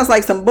 this sounds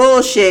like some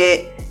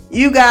bullshit,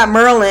 you got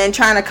Merlin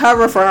trying to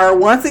cover for her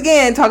once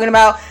again, talking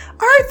about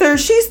Arthur,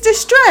 she's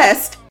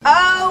distressed.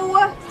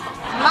 Oh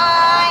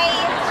my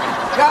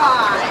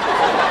God.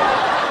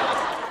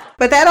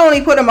 But that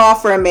only put him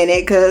off for a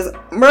minute, because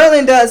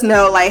Merlin does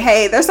know, like,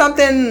 hey, there's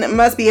something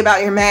must be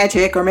about your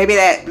magic, or maybe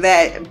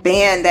that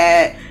band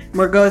that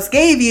Morgause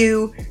gave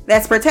you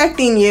that's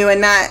protecting you, and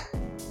not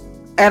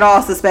at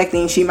all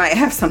suspecting she might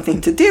have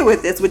something to do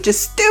with this, which is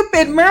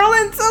stupid.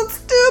 Merlin's so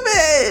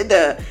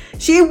stupid.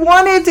 She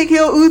wanted to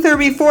kill Uther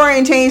before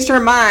and changed her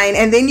mind,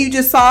 and then you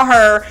just saw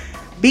her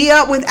be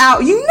up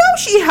without. You know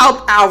she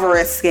helped Alvar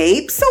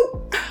escape, so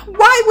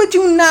why would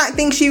you not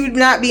think she would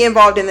not be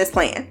involved in this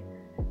plan?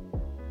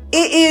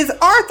 It is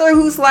Arthur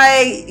who's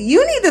like,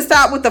 you need to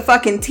stop with the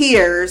fucking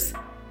tears.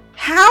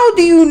 How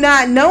do you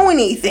not know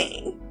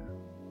anything?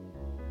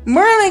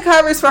 Merlin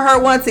covers for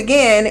her once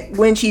again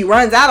when she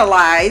runs out of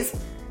lies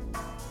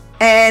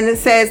and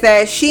says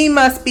that she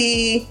must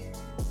be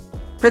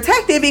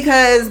protected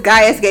because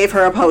Gaius gave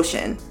her a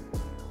potion.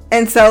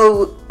 And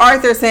so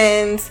Arthur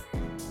sends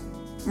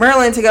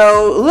Merlin to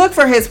go look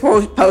for his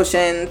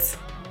potions,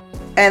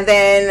 and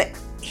then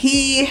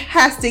he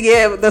has to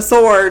give the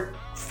sword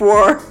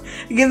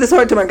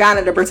to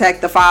Morgana to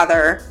protect the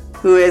father,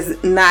 who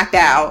is knocked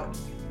out,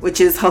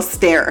 which is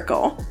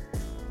hysterical.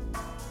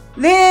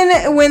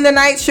 Then when the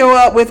knights show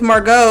up with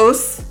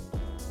Morgause,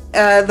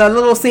 the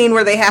little scene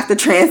where they have to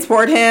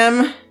transport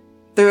him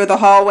through the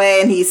hallway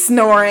and he's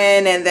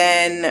snoring, and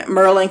then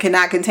Merlin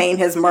cannot contain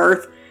his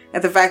mirth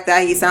at the fact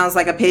that he sounds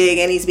like a pig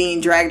and he's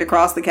being dragged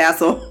across the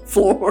castle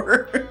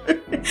floor.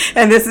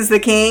 And this is the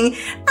king.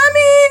 I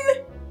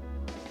mean,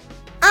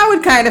 I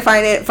would kind of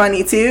find it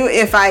funny too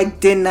if I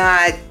did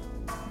not.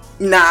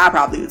 Nah, I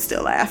probably would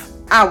still laugh.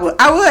 I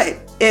would.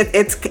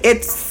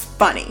 It's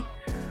funny.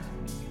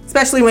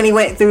 Especially when he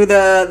went through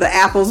the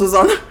apples was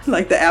on,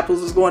 like the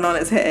apples was going on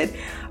his head.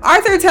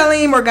 Arthur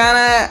telling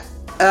Morgana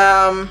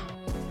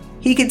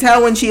he can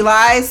tell when she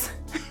lies.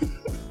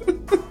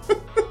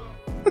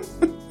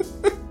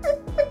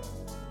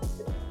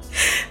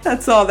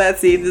 That's all that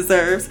scene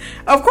deserves.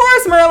 Of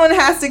course, Merlin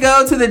has to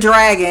go to the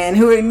dragon,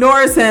 who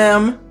ignores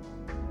him.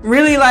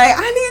 Really like,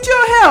 I need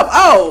your help.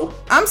 Oh,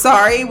 I'm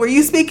sorry. Were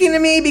you speaking to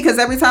me? Because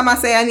every time I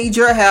say I need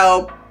your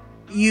help,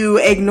 you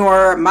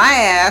ignore my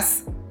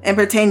ass and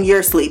pretend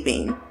you're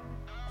sleeping.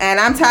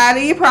 And I'm tired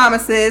of your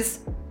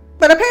promises.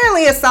 But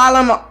apparently a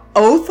solemn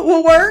oath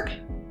will work.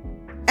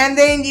 And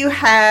then you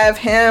have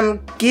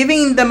him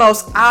giving the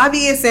most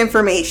obvious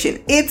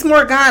information. It's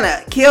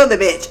Morgana. Kill the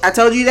bitch. I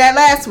told you that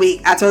last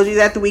week. I told you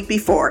that the week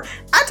before.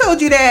 I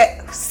told you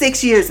that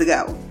 6 years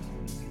ago.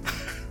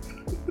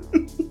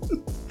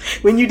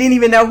 When you didn't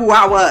even know who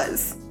I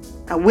was.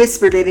 I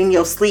whispered it in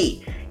your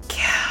sleep.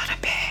 Kill the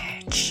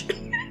bitch.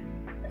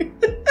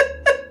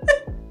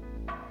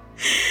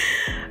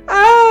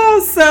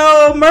 Oh,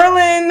 so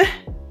Merlin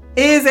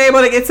is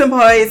able to get some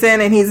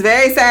poison, and he's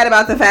very sad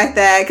about the fact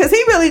that, because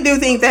he really do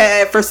think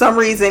that for some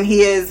reason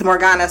he is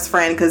Morgana's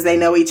friend because they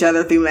know each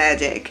other through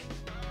magic.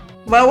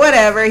 But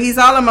whatever, he's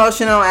all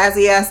emotional as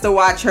he has to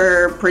watch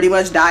her pretty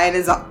much die in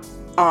his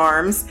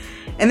arms.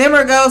 And then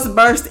Morgause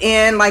bursts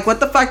in like, what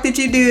the fuck did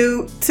you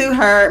do to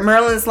her?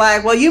 Merlin's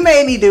like, well, you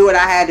made me do what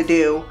I had to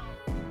do,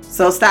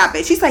 so stop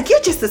it. She's like,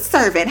 you're just a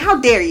servant. How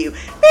dare you?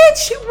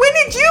 Bitch, when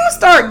did you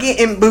start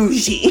getting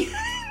bougie?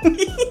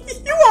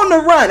 You on the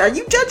run. Are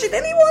you judging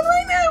anyone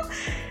right now?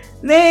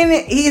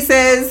 Then he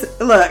says,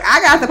 look, I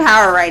got the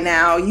power right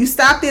now. You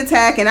stop the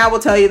attack and I will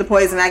tell you the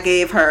poison I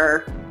gave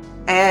her.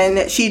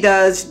 And she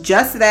does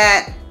just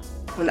that.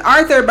 When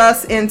Arthur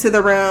busts into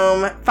the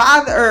room,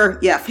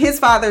 his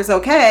father's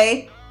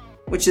okay,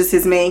 which is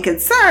his main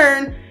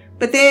concern.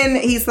 But then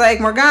he's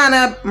like,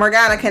 Morgana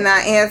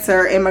cannot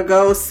answer, and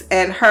Morgause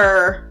and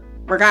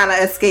Morgana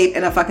escape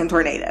in a fucking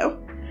tornado.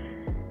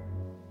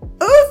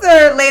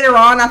 Uther, later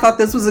on, I thought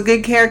this was a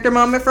good character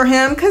moment for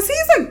him because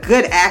he's a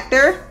good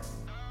actor.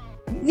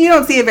 You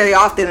don't see it very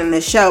often in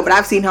this show, but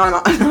I've seen him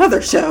on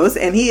other shows,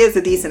 and he is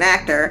a decent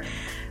actor.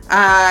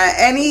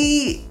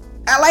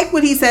 I like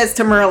what he says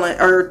to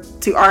Merlin, or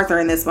to Arthur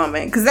in this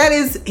moment, because that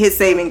is his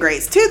saving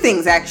grace. Two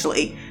things,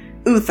 actually.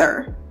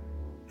 Uther,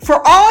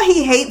 for all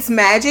he hates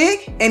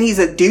magic, and he's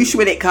a douche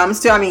when it comes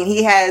to, I mean,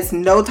 he has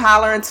no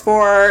tolerance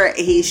for,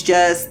 he's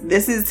just,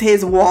 this is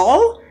his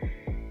wall.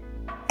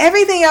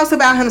 Everything else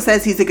about him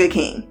says he's a good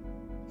king.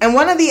 And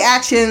one of the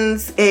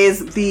actions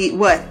is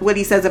what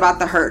he says about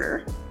the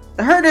herder.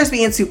 The herder's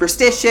being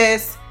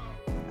superstitious.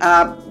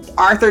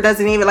 Arthur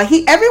doesn't even,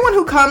 everyone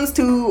who comes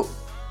to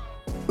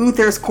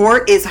Uther's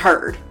court is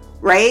heard,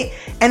 right?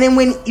 And then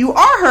when you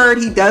are heard,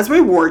 he does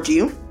reward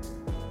you.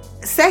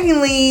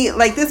 Secondly,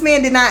 this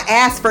man did not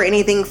ask for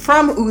anything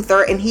from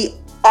Uther, and he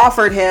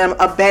offered him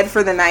a bed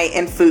for the night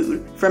and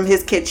food from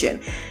his kitchen.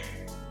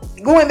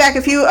 Going back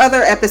a few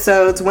other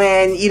episodes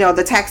when,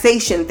 the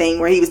taxation thing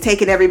where he was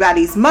taking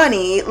everybody's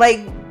money,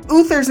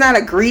 Uther's not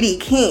a greedy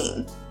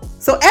king.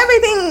 So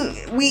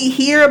everything we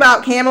hear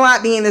about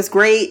Camelot being this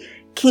great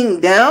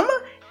kingdom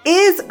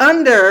is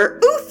under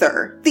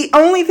Uther. The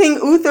only thing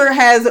Uther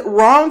has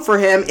wrong for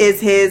him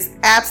is his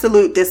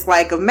absolute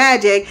dislike of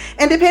magic.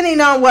 And depending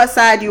on what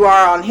side you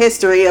are on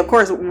history, of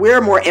course,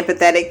 we're more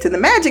empathetic to the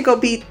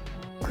magical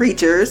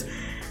creatures.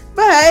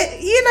 But,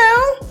 you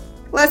know,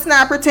 let's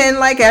not pretend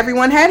like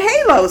everyone had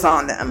halos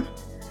on them.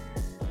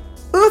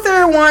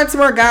 Uther wants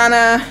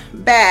Morgana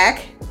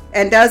back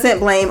and doesn't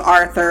blame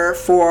Arthur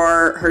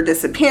for her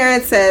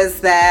disappearance, says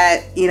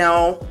that, you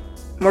know,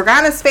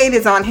 Morgana's fate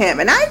is on him.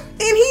 And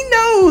he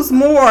knows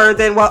more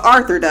than what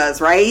Arthur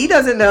does, right? He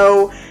doesn't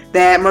know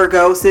that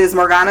Morgause is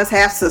Morgana's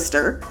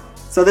half-sister.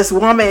 So this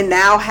woman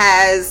now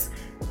has,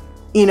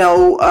 you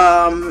know,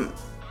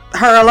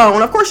 her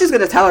alone. Of course she's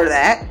going to tell her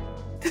that.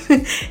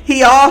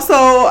 He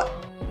also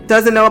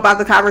doesn't know about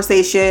the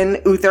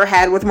conversation Uther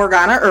had with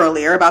Morgana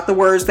earlier about the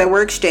words that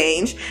were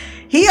exchanged.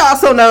 He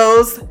also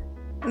knows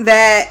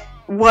that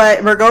what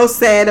Morgause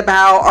said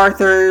about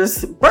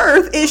Arthur's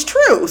birth is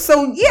true.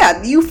 So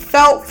yeah, you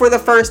felt for the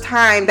first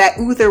time that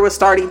Uther was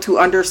starting to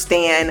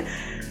understand,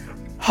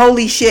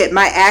 holy shit,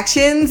 my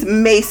actions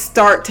may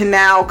start to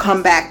now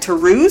come back to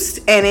roost,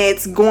 and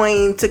it's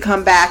going to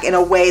come back in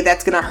a way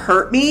that's going to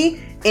hurt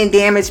me and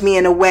damage me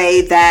in a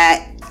way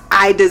that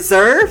I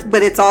deserve,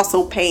 but it's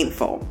also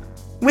painful.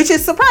 Which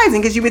is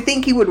surprising, because you would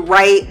think he would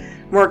write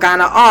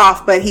Morgana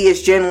off, but he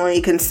is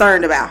genuinely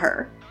concerned about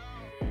her.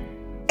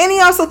 And he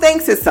also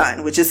thanks his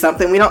son, which is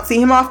something we don't see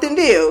him often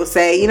do.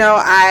 Say, you know,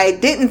 I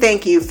didn't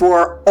thank you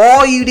for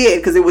all you did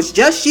because it was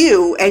just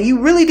you, and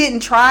you really didn't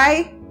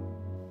try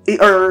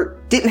or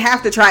didn't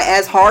have to try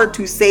as hard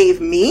to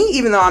save me,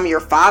 even though I'm your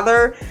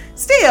father.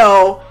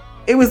 Still,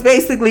 it was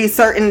basically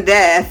certain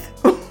death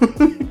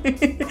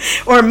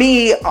or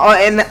me,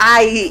 and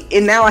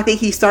now I think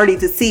he's starting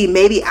to see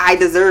maybe I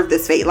deserve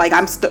this fate. Like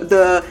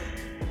the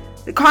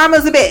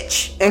karma's a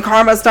bitch, and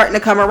karma's starting to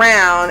come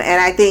around, and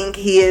I think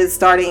he is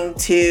starting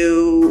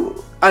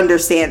to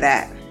understand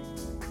that.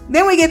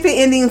 Then we get the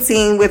ending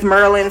scene with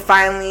Merlin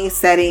finally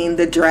setting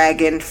the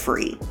dragon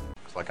free.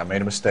 It's like I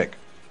made a mistake.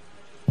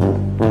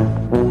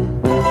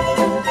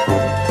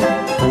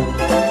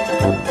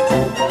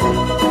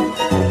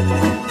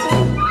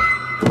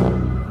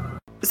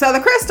 So the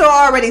crystal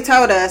already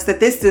told us that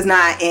this does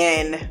not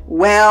end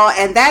well,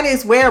 and that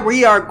is where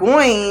we are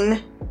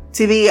going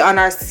to be on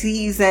our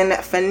season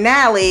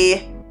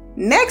finale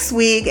next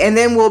week, and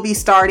then we'll be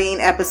starting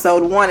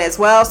episode 1 as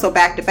well. So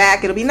back to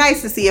back, it'll be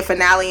nice to see a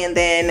finale and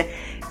then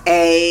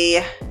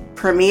a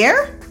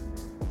premiere.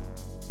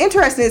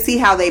 Interesting to see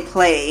how they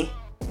play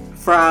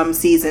from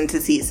season to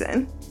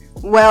season.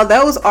 Well,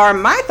 those are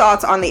my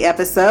thoughts on the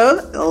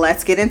episode.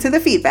 Let's get into the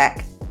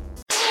feedback.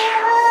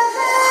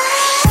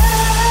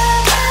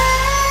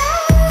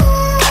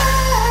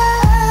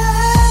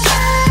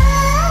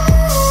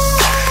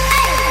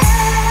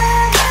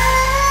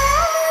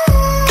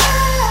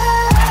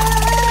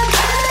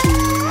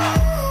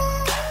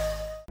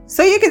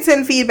 So you can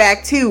send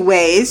feedback 2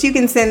 ways. You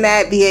can send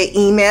that via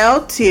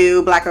email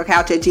to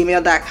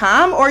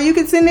blackgirlcouch@gmail.com, or you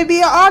can send it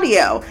via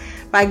audio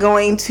by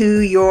going to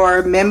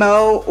your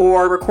memo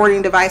or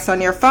recording device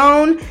on your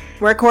phone,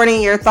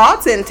 recording your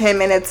thoughts in 10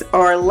 minutes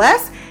or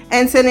less,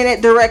 and sending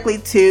it directly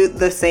to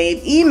the same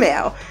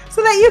email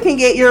so that you can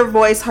get your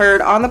voice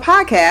heard on the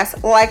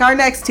podcast like our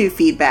next 2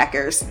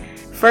 feedbackers.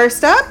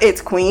 First up,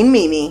 it's Queen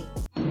Mimi.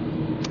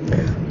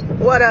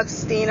 What up,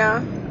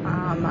 Stina?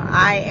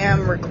 I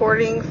am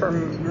recording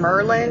from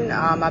Merlin.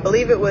 I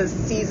believe it was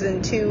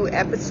season 2,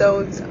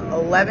 episodes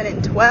 11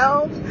 and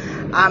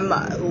 12. I'm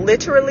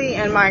literally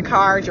in my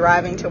car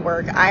driving to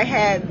work. I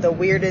had the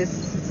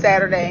weirdest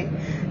Saturday.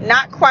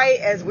 Not quite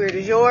as weird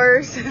as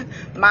yours.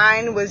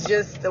 Mine was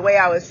just the way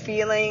I was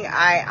feeling.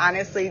 I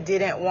honestly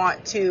didn't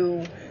want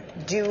to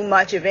do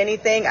much of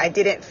anything. I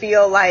didn't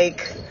feel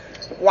like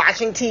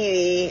watching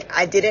TV.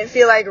 I didn't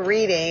feel like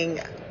reading.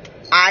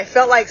 I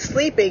felt like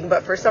sleeping,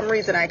 but for some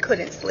reason I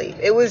couldn't sleep.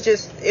 It was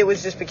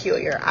just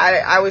peculiar.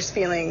 I was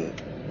feeling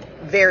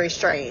very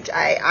strange.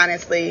 I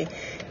honestly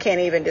can't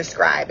even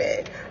describe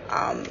it.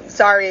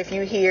 Sorry if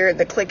you hear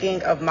the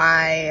clicking of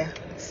my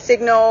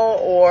signal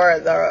or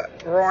the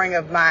roaring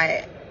of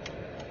my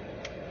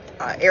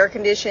air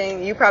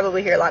conditioning. You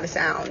probably hear a lot of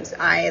sounds.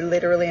 I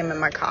literally am in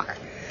my car.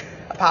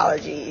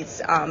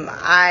 Apologies.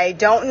 I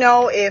don't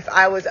know if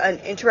I was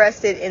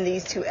uninterested in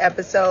these 2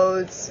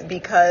 episodes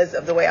because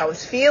of the way I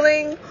was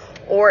feeling,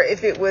 or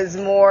if it was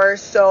more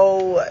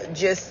so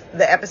just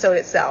the episode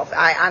itself.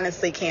 I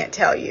honestly can't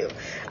tell you.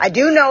 I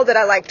do know that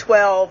I like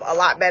 12 a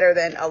lot better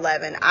than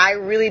 11. I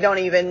really don't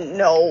even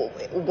know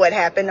what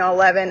happened in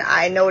 11.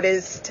 I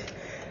noticed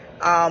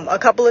a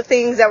couple of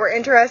things that were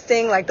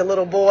interesting, like the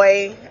little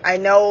boy. I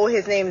know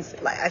his name's,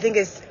 I think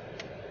it's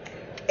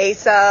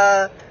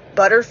Asa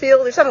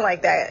Butterfield or something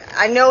like that.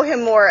 I know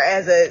him more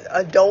as an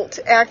adult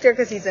actor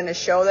because he's in a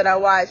show that I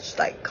watched,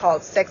 like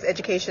called Sex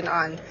Education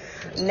on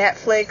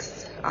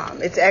Netflix.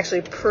 It's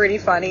actually pretty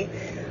funny.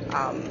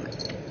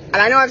 And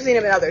I know I've seen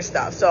him in other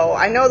stuff. So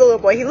I know the little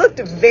boy. He looked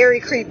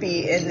very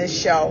creepy in this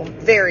show.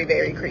 Very,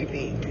 very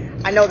creepy.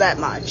 I know that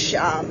much.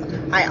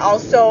 I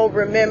also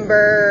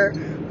remember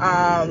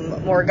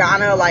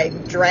Morgana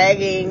like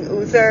dragging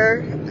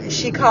Uther.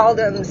 She called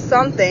him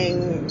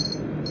something,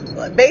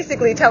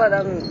 basically telling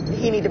him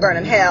he need to burn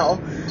in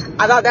hell.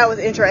 I thought that was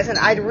interesting.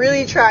 I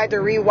really tried to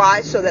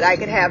rewatch so that I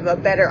could have a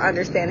better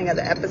understanding of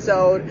the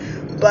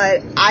episode,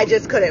 but I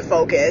just couldn't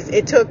focus.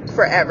 It took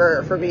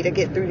forever for me to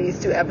get through these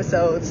 2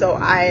 episodes, so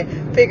I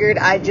figured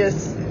I'd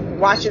just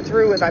watch it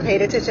through. If I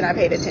paid attention, I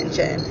paid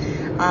attention.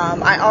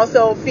 I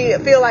also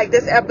feel like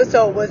this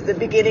episode was the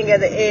beginning of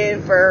the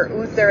end for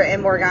Uther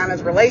and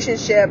Morgana's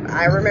relationship.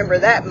 I remember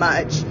that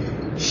much.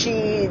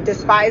 She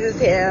despises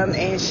him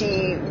and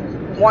she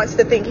wants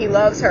to think he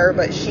loves her,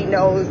 but she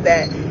knows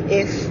that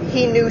if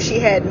he knew she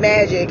had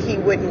magic, he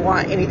wouldn't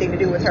want anything to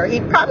do with her.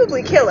 He'd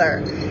probably kill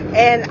her.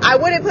 And I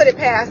wouldn't put it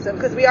past him,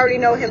 because we already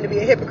know him to be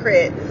a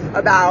hypocrite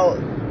about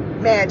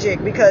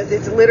magic, because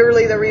it's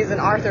literally the reason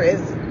Arthur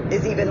is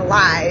even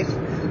alive.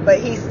 But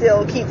he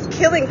still keeps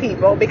killing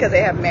people because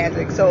they have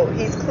magic. So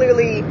he's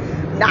clearly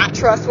not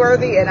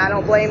trustworthy, and I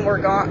don't blame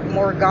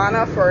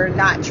Morgana for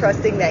not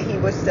trusting that he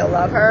would still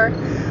love her.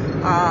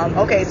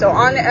 Okay, so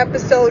on to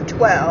episode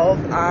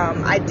 12.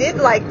 I did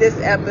like this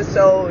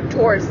episode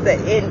towards the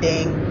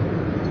ending.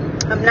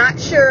 I'm not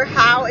sure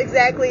how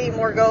exactly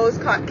Morgause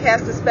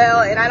cast a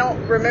spell, and I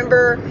don't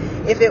remember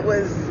if it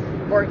was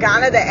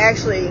Morgana that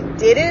actually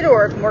did it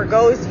or if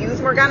Morgause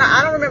used Morgana.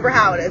 I don't remember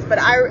how it is, but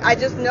I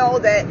just know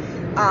that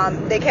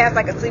they cast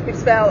like a sleeping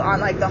spell on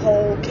like the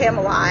whole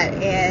Camelot,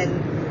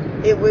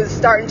 and it was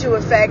starting to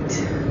affect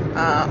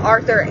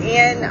Arthur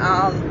and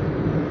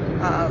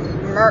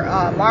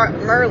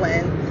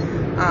Merlin,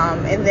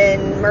 and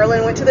then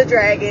Merlin went to the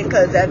dragon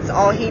because that's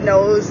all he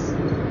knows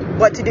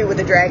what to do with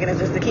the dragon, is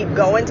just to keep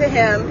going to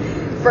him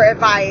for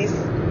advice,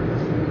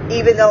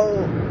 even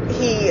though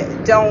he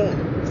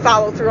don't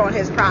follow through on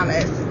his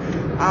promise.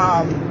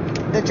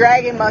 The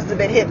dragon must have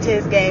been hip to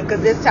his game,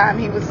 because this time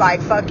he was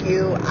like, fuck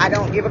you, I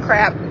don't give a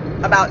crap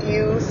about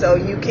you, so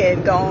you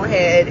can go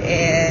ahead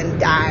and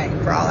die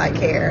for all I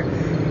care.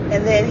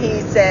 And then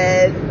he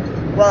said,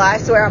 well, I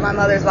swear on my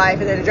mother's life.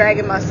 And then the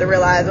dragon must have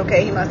realized,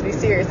 okay, he must be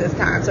serious this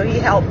time. So he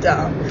helped him.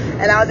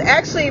 And I was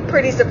actually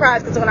pretty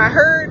surprised, because when I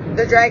heard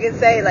the dragon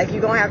say, like,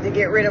 you're going to have to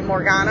get rid of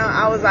Morgana,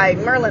 I was like,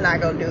 Merlin not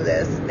going to do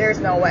this. There's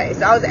no way.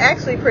 So I was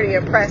actually pretty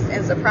impressed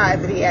and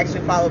surprised that he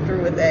actually followed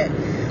through with it.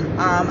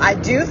 I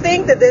do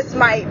think that this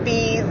might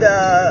be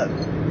the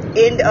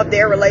end of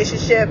their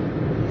relationship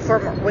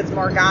with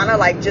Morgana,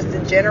 like just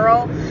in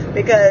general,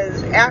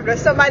 because after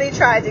somebody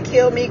tried to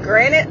kill me,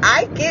 granted,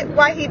 I get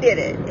why he did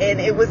it, and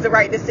it was the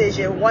right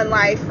decision. One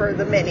life for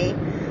the many.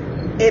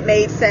 It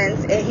made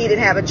sense, and he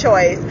didn't have a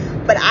choice.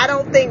 But I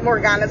don't think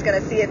Morgana's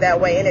gonna see it that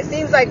way, and it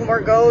seems like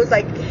Morgause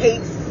like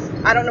hates,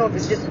 I don't know if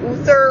it's just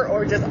Uther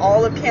or just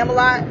all of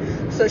Camelot,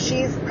 so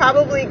she's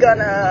probably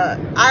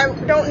gonna, I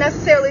don't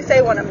necessarily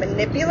say want to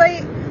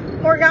manipulate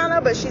Morgana,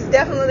 but she's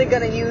definitely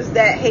gonna use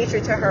that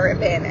hatred to her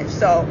advantage.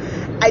 So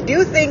I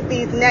do think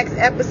these next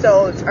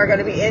episodes are going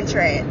to be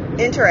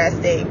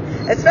interesting,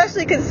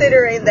 especially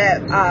considering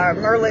that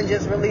Merlin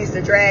just released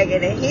a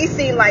dragon, and he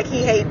seemed like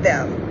he hated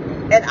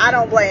them, and I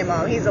don't blame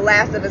him. He's the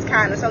last of his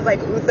kind. It sounds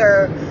like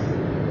Uther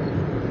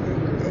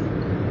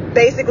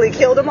basically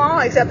killed them all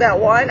except that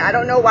one. I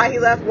don't know why he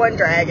left one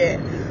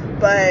dragon,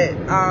 but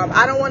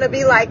I don't want to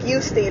be like you,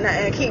 Stina,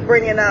 and keep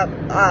bringing up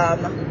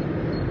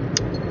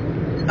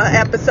an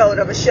episode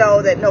of a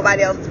show that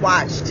nobody else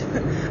watched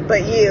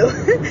but you.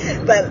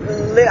 But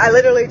I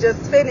literally just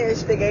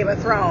finished the Game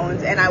of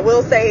Thrones, and I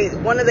will say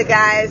one of the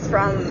guys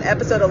from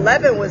episode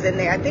 11 was in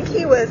there. I think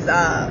he was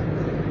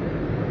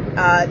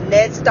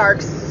Ned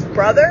Stark's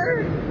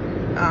brother,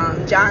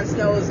 Jon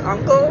Snow's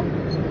uncle.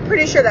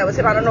 Pretty sure that was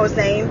him. I don't know his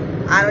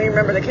name. I don't even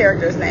remember the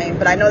character's name,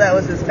 but I know that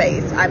was his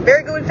face. I'm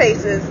very good with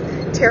faces,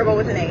 terrible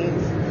with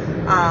names.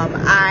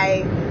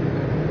 I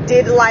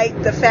did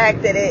like the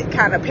fact that it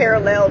kind of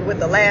paralleled with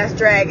The Last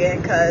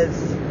Dragon,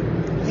 because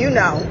you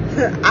know,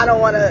 I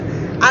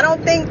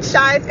don't think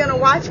Shy's gonna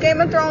watch Game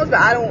of Thrones, but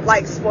I don't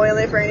like spoil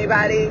it for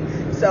anybody.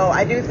 So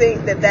I do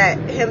think that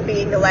him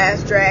being the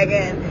last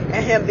dragon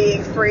and him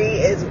being free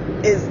is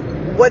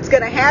what's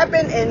gonna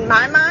happen in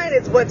my mind.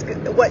 Is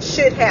what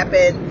should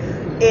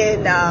happen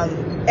in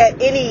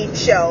at any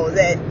show,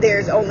 that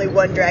there's only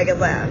one dragon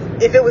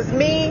left. If it was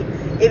me,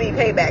 it'd be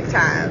payback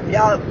time.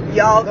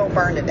 Y'all gonna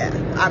burn to death.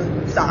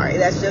 I'm sorry,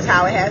 that's just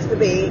how it has to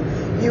be.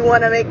 You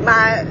want to make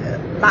my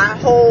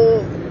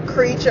whole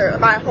creature,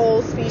 my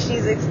whole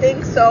species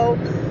extinct, so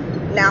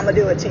now I'm gonna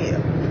do it to you.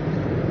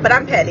 But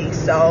I'm petty,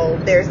 so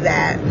there's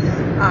that.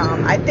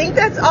 I think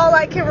that's all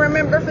I can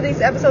remember for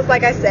these episodes.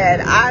 Like I said,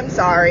 I'm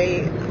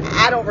sorry,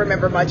 I don't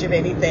remember much of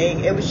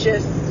anything. It was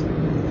just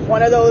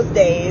one of those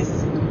days.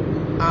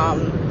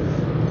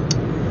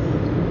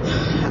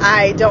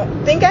 I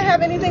don't think I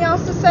have anything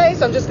else to say,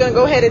 so I'm just gonna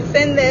go ahead and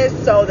send this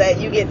so that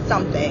you get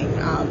something.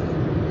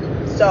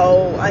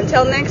 So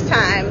until next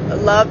time,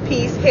 love,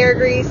 peace, hair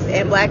grease,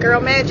 and Black Girl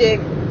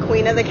Magic.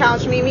 Queen of the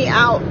Couch, Mimi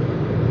out.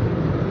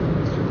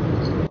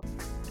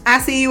 I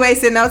see you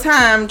wasting no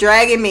time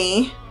dragging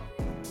me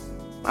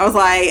I was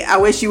like, I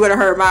wish you would have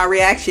heard my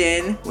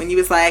reaction when you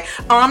was like,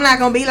 oh, I'm not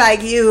going to be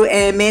like you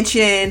and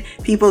mention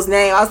people's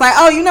name. I was like,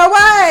 oh, you know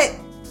what?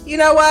 You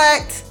know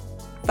what?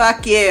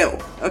 Fuck you.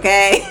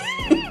 Okay?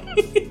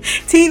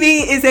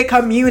 TV is a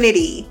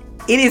community.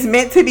 It is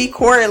meant to be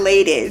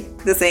correlated.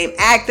 The same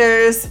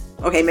actors.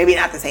 Okay, maybe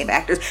not the same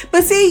actors.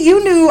 But see,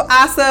 you knew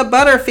Asa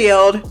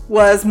Butterfield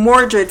was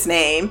Mordred's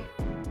name.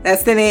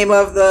 That's the name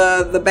of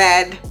the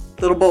bad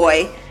little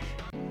boy.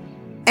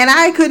 And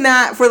I could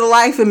not, for the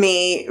life of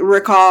me,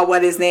 recall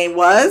what his name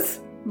was.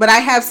 But I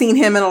have seen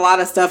him in a lot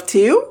of stuff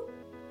too.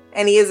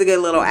 And he is a good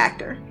little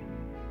actor.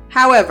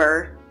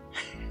 However,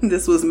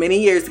 this was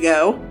many years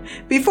ago.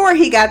 Before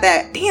he got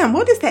that... Damn,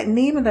 what is that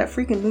name of that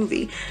freaking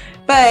movie?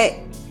 But,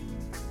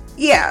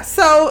 yeah.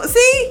 So,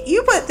 see?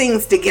 You put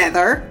things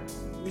together.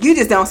 You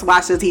just don't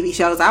watch the TV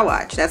shows I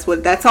watch. That's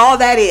all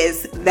that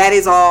is. That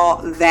is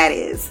all that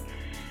is.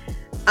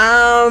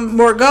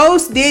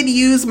 Morgause did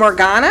use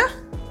Morgana.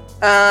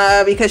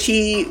 Because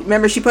she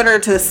put her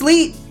to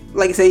sleep.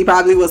 Like I said, he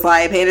probably was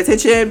like paying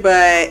attention,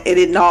 but it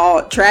didn't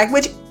all track,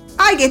 which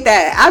I get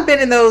that. I've been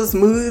in those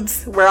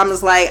moods where I'm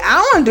just like, I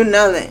don't want to do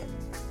nothing.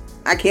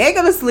 I can't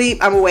go to sleep.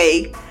 I'm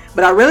awake,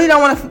 but I really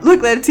don't want to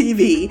look at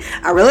TV.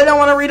 I really don't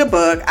want to read a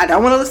book. I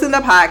don't want to listen to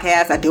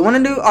podcasts. I do want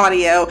to do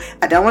audio.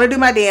 I don't want to do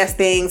my dance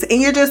things. And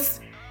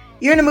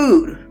you're in a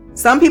mood.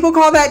 Some people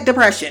call that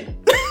depression.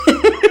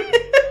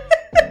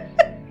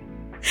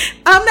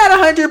 I'm not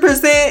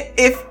 100%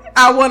 if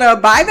I want to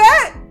buy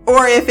that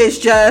or if it's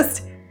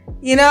just,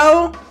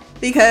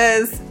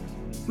 because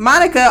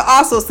Monica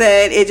also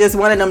said it's just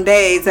one of them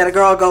days that a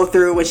girl go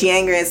through when she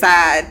angry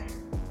inside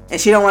and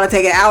she don't want to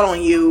take it out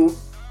on you,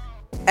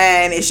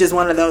 and it's just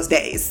one of those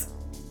days.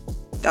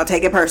 Don't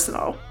take it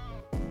personal.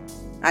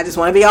 I just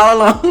want to be all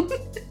alone.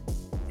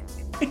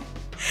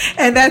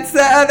 And that's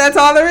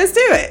all there is to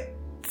it.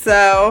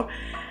 So,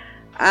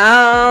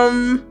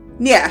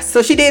 yeah,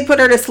 so she did put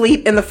her to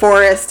sleep in the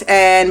forest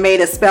and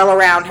made a spell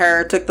around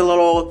her, took the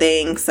little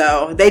thing.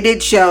 So they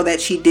did show that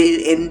she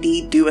did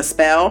indeed do a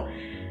spell.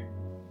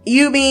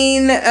 You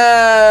mean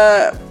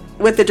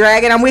with the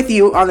dragon? I'm with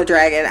you on the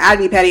dragon. I'd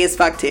be petty as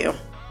fuck too.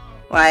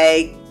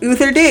 Like,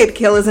 Uther did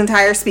kill his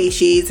entire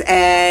species,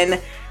 and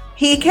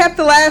he kept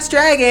the last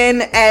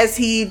dragon as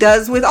he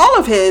does with all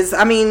of his.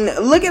 I mean,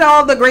 look at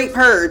all the Great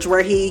Purge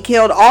where he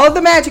killed all of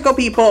the magical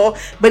people,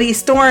 but he's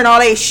storing all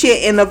that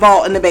shit in the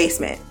vault in the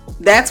basement.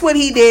 That's what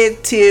he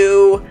did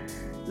to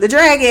the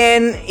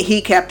dragon.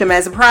 He kept him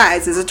as a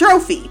prize, as a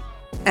trophy.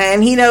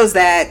 And he knows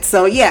that.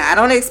 So yeah, I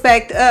don't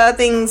expect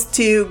things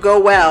to go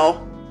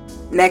well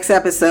next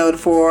episode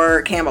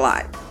for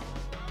Camelot.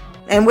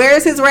 And where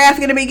is his wrath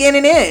going to be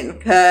getting in?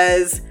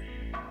 Because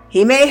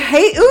he may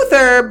hate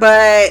Uther,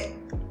 but...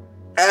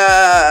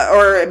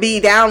 or be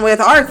down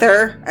with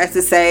Arthur, as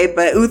to say,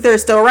 but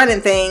Uther's still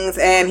running things,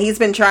 and he's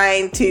been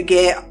trying to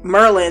get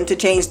Merlin to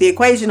change the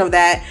equation of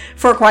that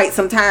for quite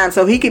some time.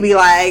 So he could be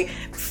like,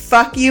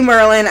 fuck you,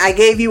 Merlin. I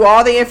gave you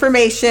all the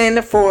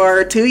information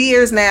for 2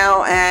 years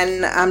now,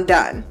 and I'm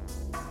done.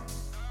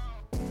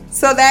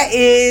 So that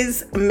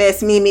is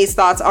Miss Mimi's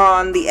thoughts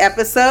on the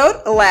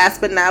episode.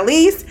 Last but not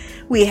least,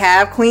 we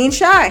have Queen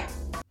Shy.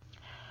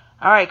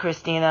 All right,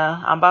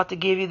 Christina, I'm about to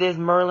give you this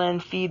Merlin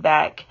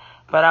feedback,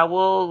 but I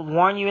will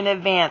warn you in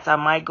advance, I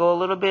might go a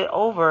little bit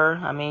over.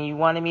 I mean, you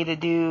wanted me to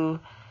do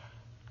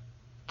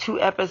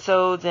 2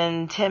 episodes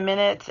in 10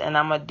 minutes, and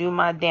I'm going to do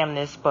my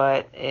damnness,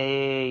 but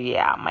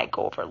yeah, I might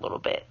go over a little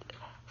bit.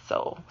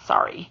 So,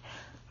 sorry.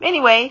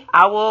 Anyway,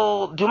 I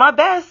will do my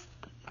best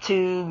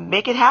to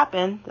make it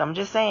happen. I'm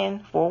just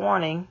saying,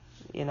 forewarning,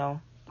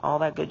 all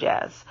that good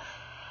jazz.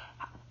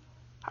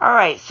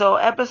 Alright, so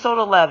episode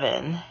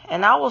 11,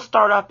 and I will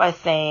start off by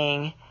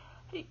saying,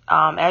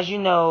 as you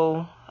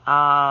know,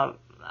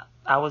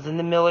 I was in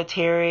the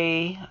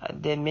military. I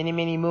did many,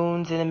 many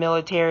moons in the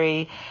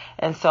military.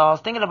 And so I was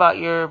thinking about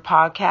your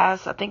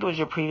podcast. I think it was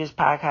your previous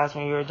podcast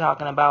when you were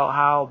talking about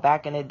how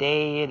back in the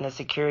day in the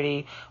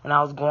security, when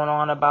I was going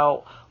on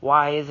about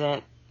why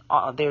isn't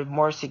there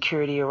more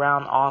security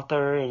around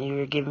Arthur, and you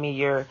were giving me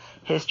your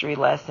history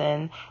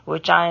lesson,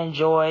 which I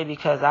enjoy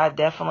because I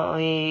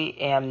definitely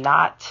am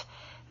not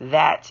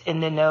that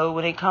in the know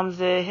when it comes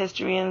to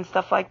history and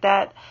stuff like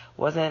that.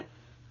 Wasn't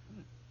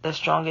the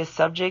strongest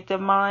subject of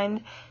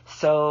mine.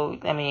 So,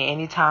 I mean,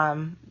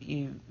 anytime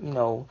you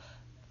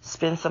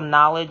spend some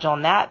knowledge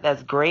on that,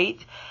 that's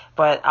great.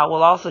 But I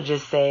will also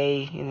just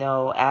say,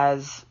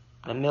 as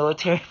a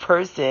military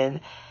person,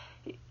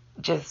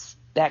 just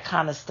that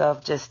kind of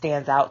stuff just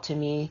stands out to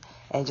me.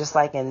 And just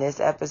like in this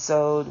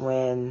episode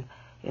when,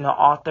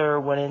 Arthur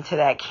went into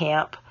that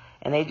camp,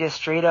 and they just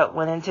straight up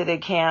went into the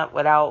camp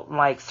without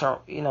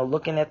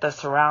looking at the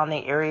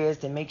surrounding areas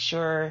to make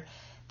sure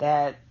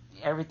that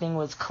everything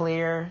was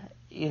clear,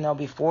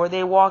 before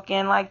they walk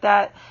in like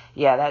that.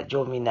 Yeah, that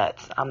drove me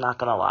nuts. I'm not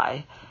going to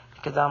lie.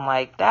 Because I'm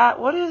like,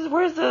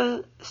 where's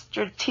the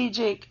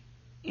strategic,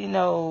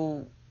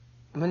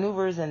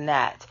 maneuvers in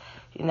that?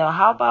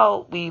 How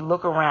about we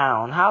look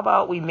around? How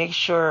about we make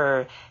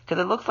sure, because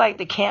it looks like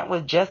the camp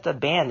was just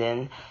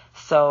abandoned.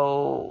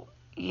 So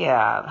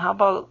yeah, how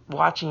about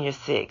watching your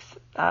six?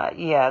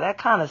 Yeah, that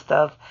kind of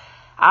stuff.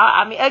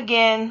 I mean,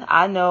 again,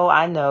 I know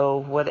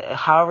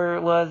however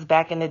it was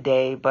back in the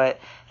day, but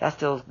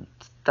stuff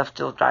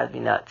still drives me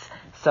nuts.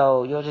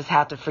 So you'll just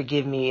have to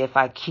forgive me if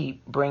I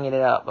keep bringing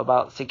it up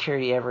about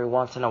security every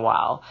once in a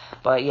while.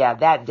 But yeah,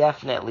 that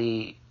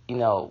definitely,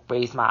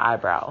 raised my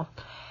eyebrow.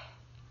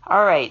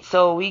 All right,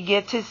 so we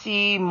get to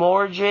see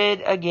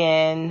Mordred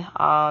again.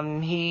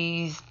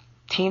 He's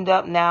teamed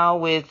up now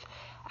with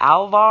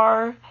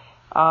Alvar,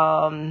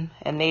 and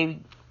they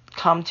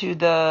come to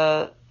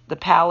the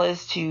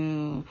palace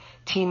to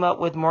team up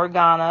with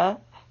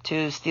Morgana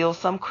to steal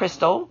some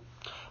crystal,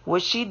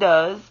 which she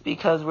does,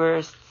 because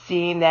we're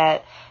seeing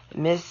that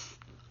Miss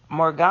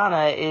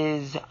Morgana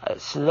is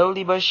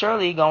slowly but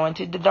surely going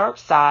to the dark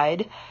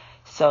side.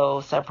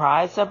 So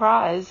surprise,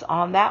 surprise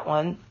on that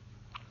one.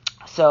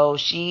 So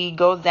she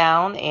goes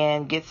down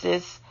and gets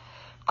this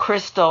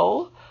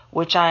crystal,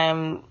 which I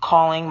am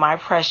calling my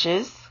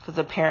precious, because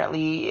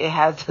apparently it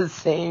has the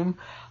same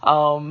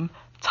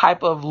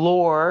type of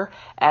lore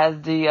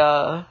as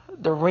the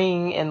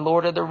ring in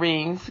Lord of the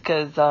Rings,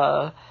 because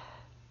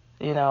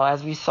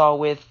as we saw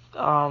with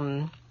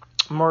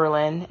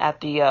Merlin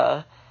at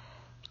the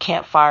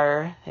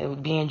campfire,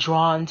 being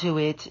drawn to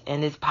it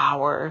and its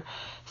power.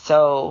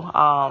 So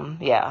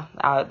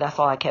that's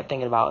all I kept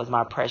thinking about was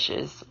my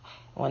precious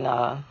when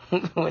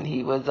when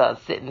he was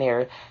sitting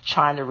there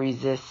trying to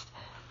resist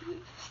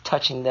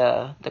touching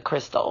the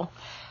crystal.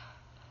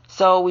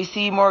 So we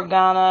see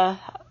Morgana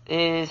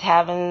is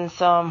having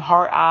some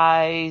heart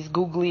eyes,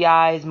 googly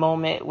eyes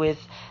moment with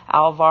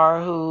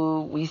Alvar,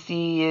 who we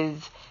see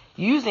is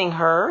using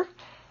her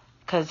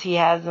because he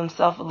has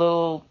himself a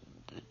little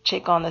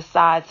chick on the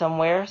side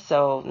somewhere.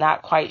 So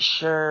not quite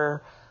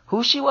sure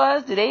who she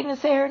was. Did they even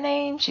say her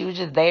name? She was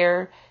just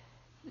there,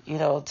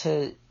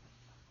 to,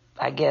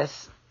 I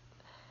guess,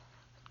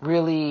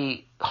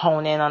 really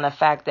hone in on the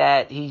fact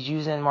that he's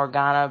using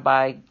Morgana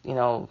by,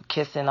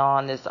 kissing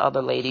on this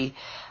other lady.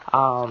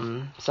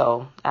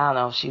 So I don't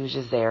know. She was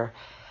just there.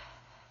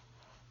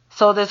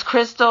 So this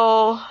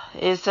crystal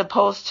is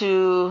supposed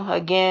to,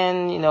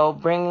 again,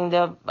 bring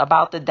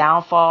about the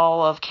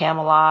downfall of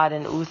Camelot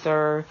and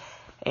Uther,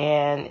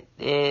 and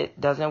it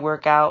doesn't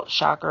work out.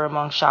 Shocker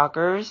among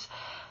shockers.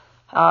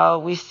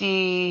 We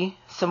see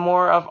some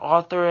more of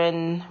Arthur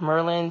and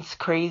Merlin's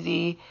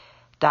crazy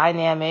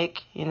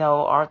dynamic.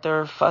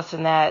 Arthur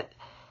fussing at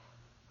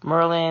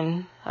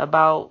Merlin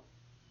about,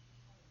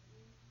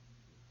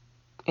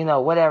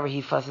 whatever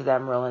he fusses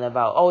at Merlin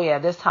about. Oh yeah,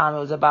 this time it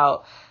was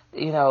about,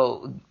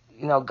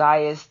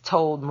 Gaius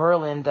told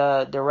Merlin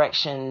the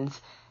directions,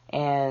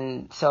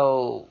 and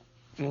so,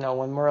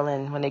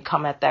 when they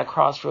come at that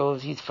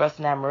crossroads, he's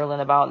fussing at Merlin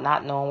about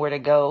not knowing where to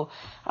go.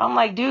 I'm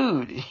like,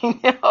 dude,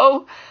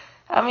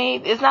 I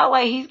mean, it's not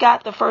like he's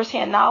got the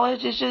first-hand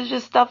knowledge. It's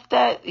just stuff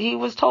that he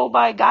was told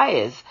by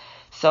Gaius.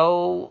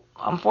 So,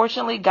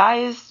 unfortunately,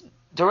 Gaius'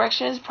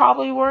 directions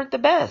probably weren't the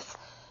best.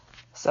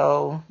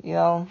 So,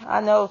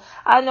 I know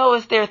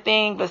it's their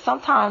thing, but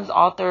sometimes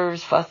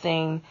authors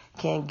fussing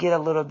can get a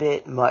little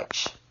bit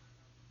much.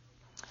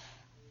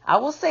 I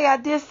will say I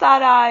did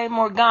side-eye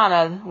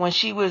Morgana when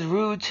she was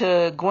rude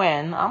to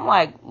Gwen. I'm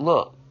like,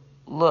 look,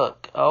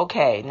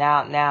 okay,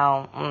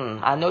 now,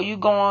 I know you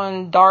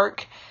going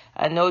dark.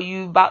 I know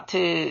you about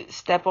to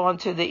step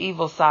onto the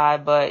evil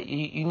side, but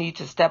you need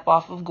to step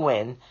off of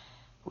Gwen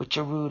with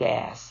your rude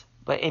ass.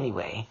 But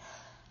anyway,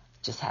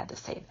 just had to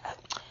say that.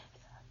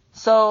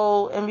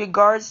 So in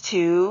regards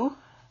to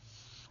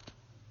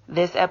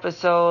this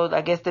episode,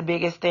 I guess the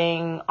biggest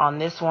thing on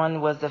this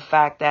one was the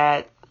fact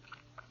that,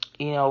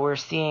 we're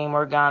seeing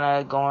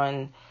Morgana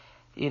going,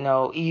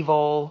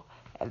 evil.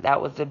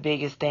 That was the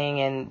biggest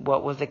thing, and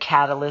what was the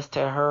catalyst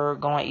to her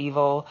going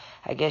evil.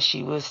 I guess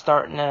she was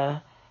starting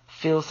to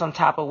feel some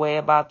type of way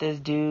about this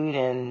dude,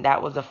 and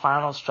that was the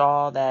final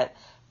straw that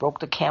broke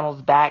the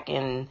camel's back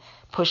and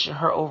pushing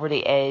her over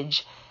the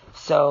edge.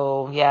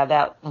 So yeah,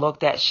 that look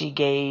that she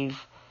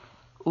gave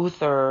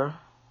Uther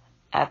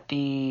at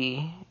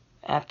the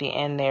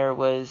end there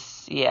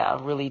was,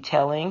 really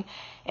telling.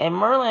 And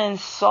Merlin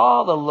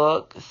saw the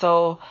look,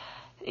 so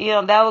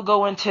that will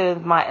go into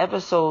my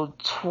episode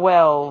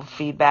 12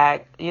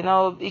 feedback,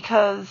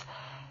 because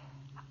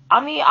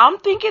I'm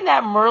thinking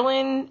that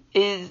Merlin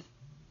is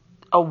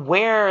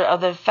aware of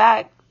the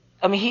fact,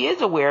 he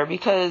is aware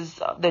because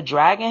the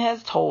dragon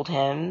has told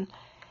him,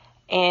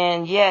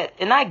 and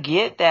I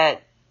get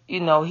that,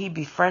 he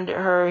befriended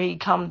her, he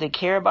come to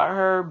care about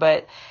her,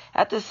 but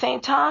at the same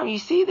time, you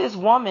see this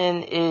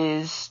woman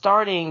is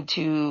starting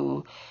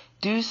to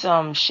do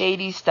some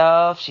shady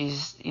stuff.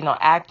 She's,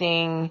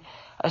 acting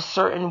a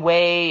certain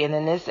way, and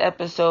in this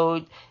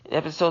episode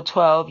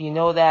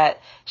 12, that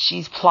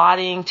she's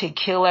plotting to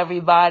kill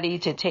everybody,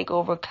 to take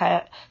over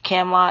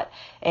Camelot,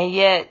 and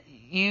yet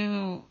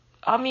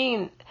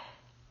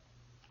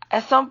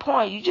at some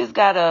point, you just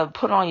gotta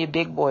put on your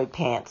big boy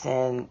pants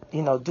and,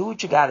 do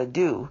what you gotta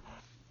do.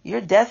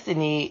 Your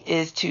destiny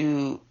is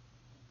to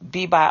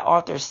be by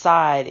Arthur's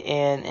side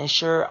and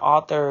ensure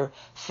Arthur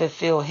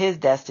fulfill his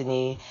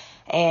destiny.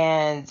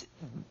 And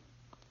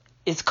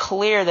it's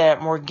clear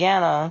that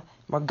Morgana,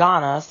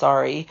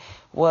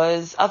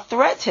 was a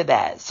threat to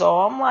that.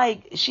 So I'm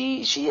like,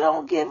 she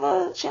don't give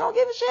a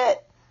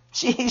shit.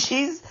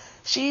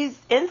 She's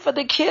in for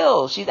the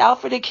kill. She's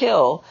out for the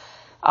kill.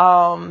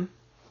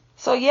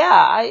 So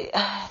yeah,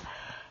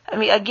 I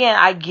mean, again,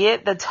 I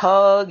get the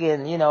tug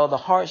and, the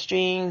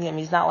heartstrings. I mean,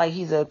 it's not like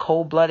he's a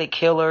cold-blooded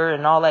killer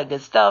and all that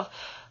good stuff.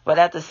 But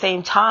at the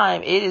same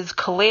time, it is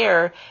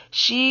clear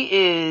she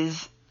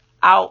is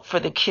out for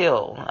the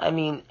kill. I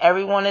mean,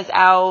 everyone is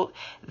out.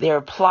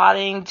 They're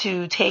plotting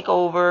to take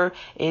over.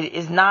 It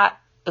is not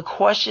a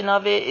question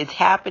of it. It's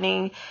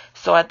happening.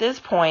 So at this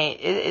point,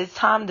 it's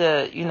time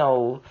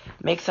to,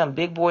 make some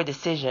big boy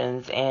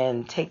decisions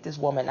and take this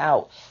woman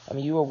out. I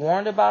mean, you were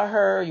warned about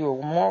her. You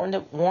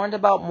were warned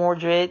about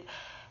Mordred.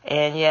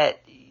 And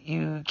yet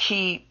you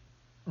keep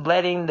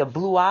letting the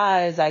blue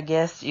eyes, I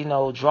guess,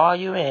 draw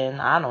you in.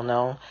 I don't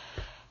know.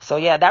 So,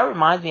 yeah, that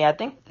reminds me, I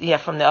think,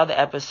 from the other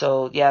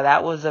episode,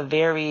 that was a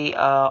very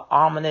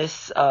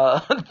ominous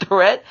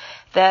threat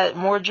that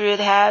Mordred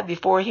had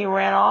before he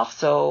ran off.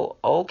 So,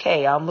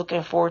 okay, I'm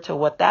looking forward to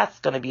what that's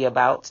going to be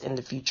about in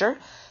the future.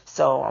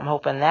 So,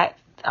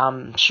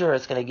 I'm sure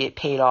it's going to get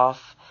paid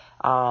off.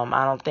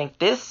 I don't think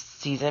this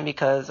season,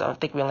 because I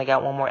think we only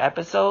got one more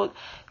episode.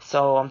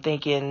 So, I'm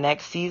thinking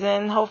next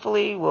season,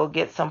 hopefully, we'll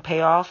get some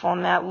payoff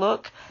on that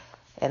look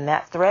and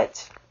that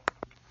threat.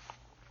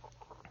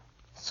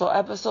 So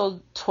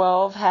episode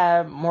 12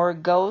 had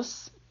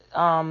Morgause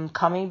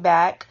coming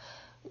back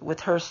with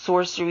her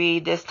sorcery,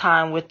 this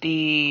time with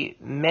the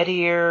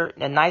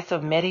Knights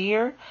of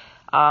Medhir,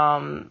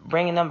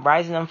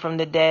 rising them from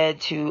the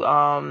dead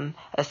to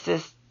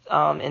assist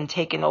in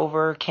taking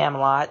over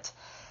Camelot.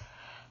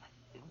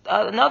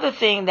 Another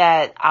thing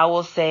that I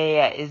will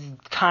say is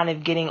kind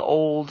of getting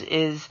old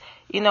is,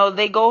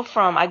 they go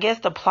from, I guess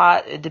the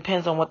plot, it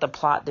depends on what the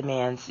plot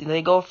demands.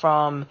 They go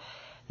from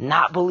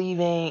not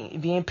believing,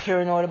 being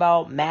paranoid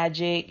about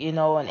magic,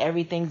 and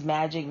everything's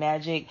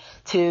magic,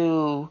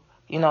 to,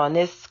 in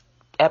this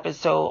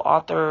episode,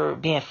 Arthur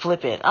being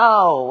flippant.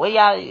 Oh,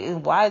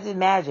 why is it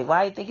magic?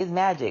 Why do you think it's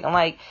magic? I'm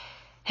like,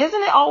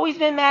 hasn't it always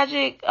been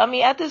magic? I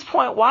mean, at this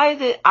point, why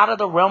is it out of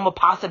the realm of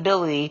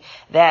possibility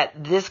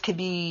that this could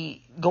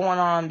be going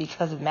on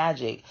because of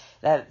magic?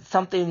 That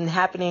something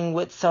happening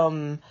with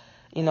some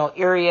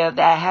area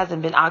that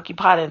hasn't been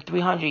occupied in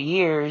 300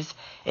 years,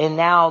 and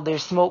now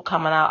there's smoke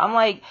coming out. I'm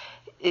like,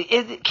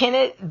 can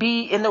it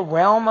be in the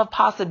realm of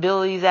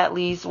possibilities at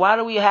least? Why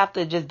do we have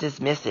to just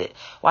dismiss it?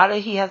 Why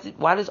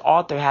does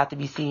Arthur have to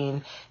be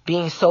seen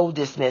being so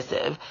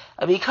dismissive?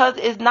 Because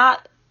it's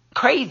not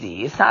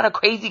crazy. It's not a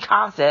crazy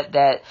concept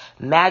that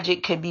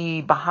magic could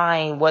be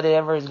behind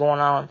whatever is going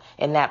on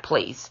in that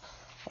place.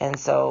 And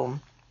so,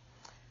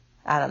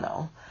 I don't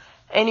know.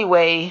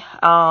 Anyway,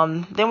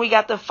 then we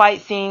got the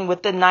fight scene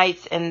with the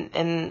knights,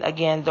 and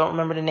again, don't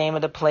remember the name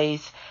of the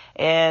place.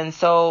 And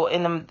so,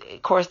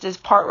 of course, this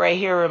part right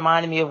here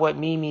reminded me of what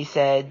Mimi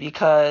said,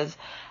 because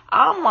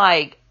I'm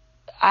like,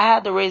 I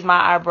had to raise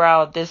my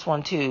eyebrow at this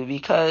one too,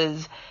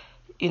 because,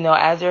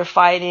 as they're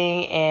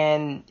fighting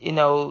and,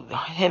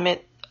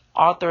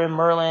 Arthur and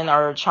Merlin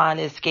are trying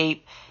to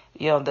escape,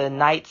 the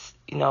knights,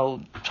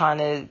 trying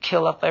to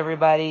kill up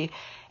everybody,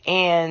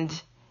 and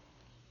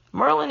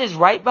Merlin is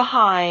right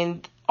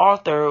behind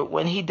Arthur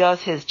when he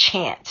does his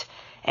chant,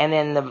 and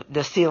then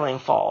the ceiling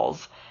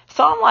falls.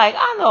 So I'm like,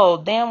 I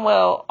know damn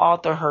well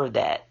Arthur heard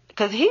that,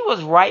 because he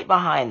was right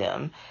behind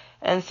him.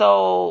 And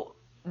so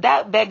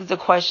that begs the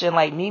question,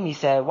 like Mimi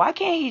said, why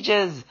can't he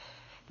just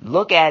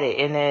look at it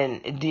and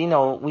then,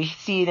 we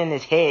see it in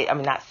his head. I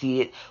mean, not see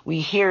it. We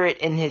hear it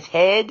in his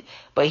head,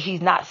 but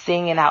he's not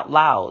singing out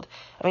loud.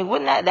 I mean,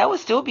 wouldn't that would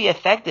still be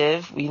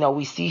effective?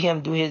 We see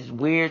him do his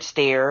weird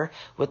stare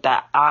with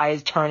the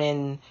eyes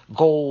turning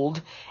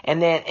gold.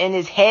 And then in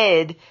his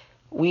head,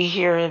 we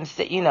hear him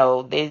say,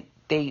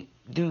 they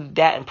do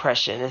that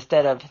impression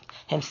instead of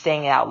him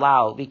saying it out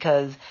loud,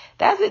 because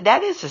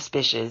that is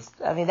suspicious.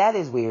 I mean, that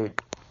is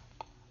weird.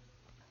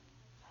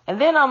 And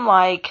then I'm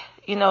like,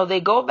 they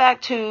go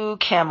back to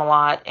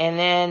Camelot, and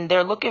then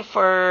they're looking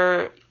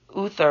for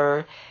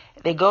Uther.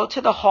 They go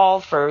to the hall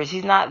first.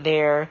 He's not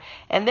there.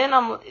 And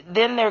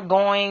then they're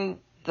going,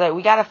 like,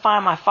 we got to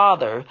find my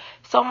father.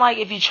 So I'm like,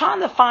 if you're trying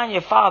to find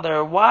your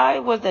father, why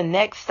was the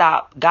next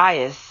stop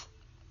Gaius,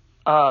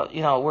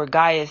 where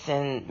Gaius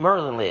and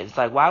Merlin lives?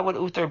 Like, why would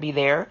Uther be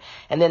there?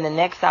 And then the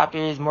next stop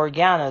is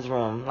Morgana's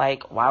room.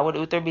 Like, why would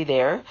Uther be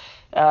there?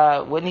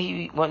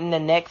 Wouldn't the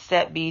next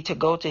step be to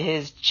go to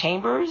his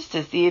chambers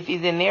to see if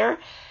he's in there?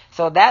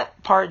 So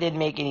that part didn't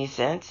make any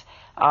sense.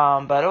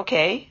 But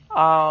okay.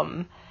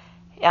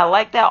 I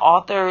like that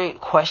Arthur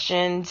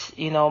questioned,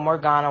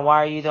 Morgana,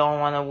 why are you don't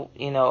want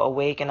to,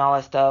 awake and all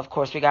that stuff. Of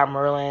course, we got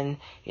Merlin,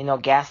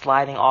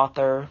 gaslighting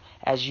Arthur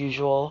as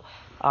usual,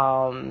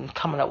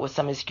 coming up with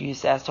some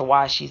excuse as to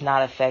why she's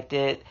not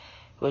affected,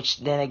 which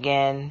then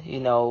again,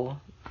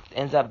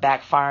 ends up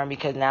backfiring,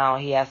 because now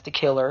he has to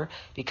kill her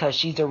because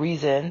she's the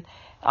reason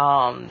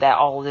that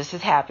all of this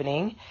is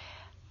happening.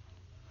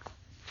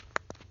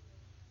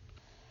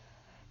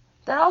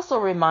 That also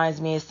reminds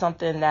me of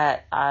something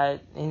that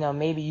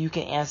maybe you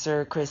can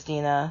answer,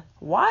 Christina.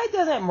 Why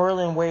doesn't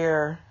Merlin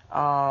wear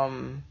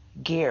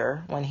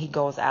gear when he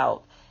goes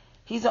out?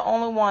 He's the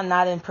only one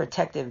not in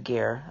protective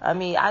gear. I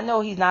mean, I know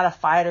he's not a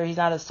fighter, he's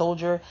not a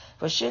soldier,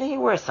 but shouldn't he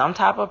wear some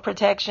type of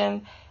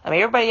protection? I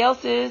mean, everybody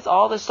else is.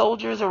 All the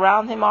soldiers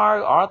around him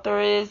are. Arthur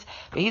is.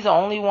 But he's the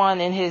only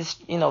one in his,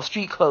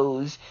 street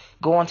clothes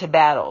going to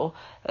battle.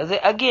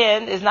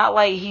 Again, it's not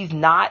like he's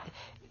not,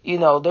 they're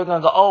going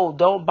to go, oh,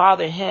 don't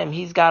bother him.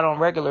 He's got on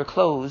regular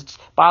clothes.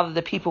 Bother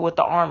the people with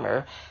the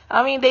armor.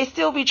 I mean, they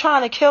still be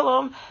trying to kill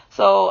him.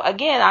 So,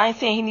 again, I ain't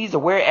saying he needs to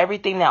wear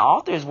everything that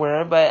Arthur's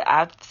wearing, but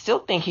I still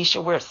think he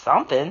should wear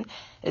something.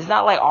 It's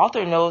not like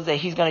Arthur knows that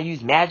he's going to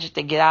use magic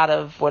to get out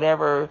of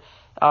whatever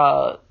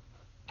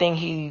thing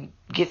he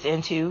gets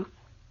into.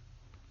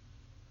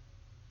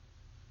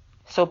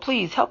 So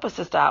please help a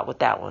sister out with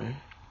that one.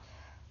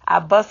 I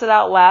busted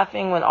out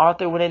laughing when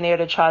Arthur went in there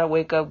to try to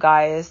wake up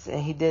Gaius,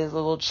 and he did his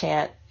little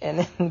chant, and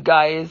then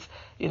Gaius,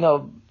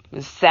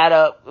 sat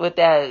up with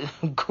that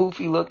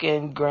goofy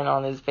looking grin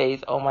on his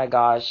face. Oh my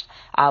gosh,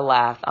 I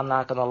laughed. I'm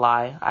not gonna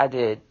lie, I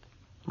did.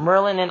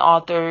 Merlin and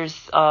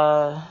Arthur's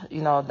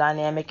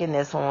dynamic in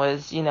this one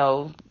was,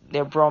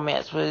 their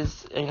bromance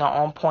was,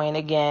 on point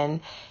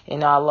again.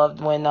 I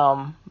loved when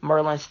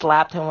Merlin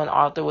slapped him when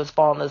Arthur was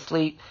falling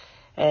asleep.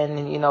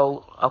 And,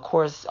 of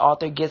course,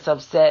 Arthur gets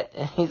upset.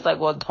 And he's like,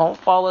 well, don't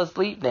fall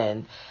asleep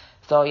then.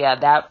 So, yeah,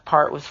 that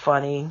part was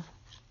funny.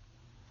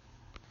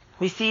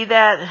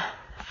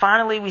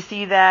 Finally, we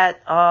see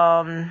that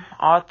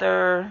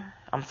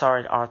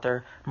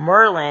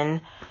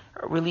Merlin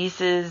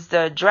releases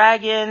the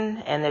dragon.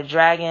 And the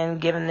dragon,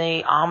 given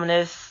the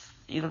ominous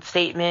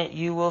statement,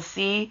 you will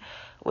see,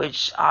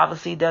 which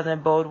obviously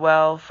doesn't bode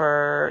well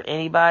for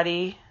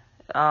anybody.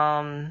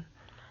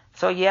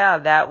 So yeah,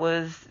 that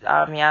was,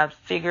 I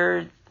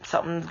figured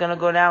something's going to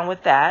go down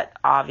with that,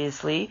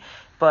 obviously.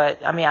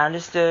 But, I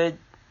understood,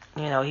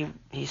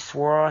 he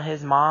swore on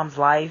his mom's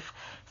life.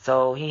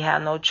 So he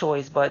had no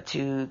choice but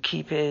to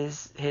keep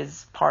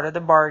his part of the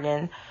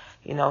bargain,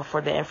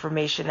 for the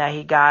information that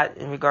he got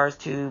in regards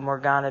to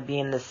Morgana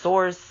being the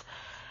source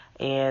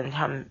and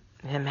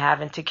him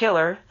having to kill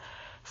her.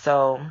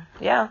 So,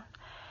 yeah.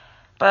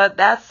 But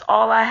that's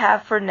all I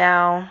have for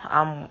now.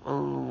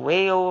 I'm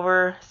way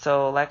over.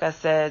 So like I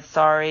said,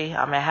 sorry.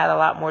 I had a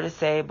lot more to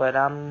say, but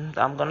I'm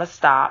going to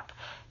stop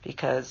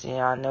because,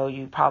 I know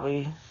you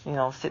probably,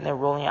 sitting there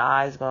rolling your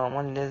eyes going,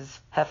 when is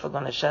heifer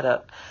going to shut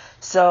up?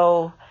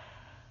 So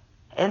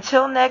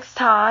until next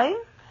time,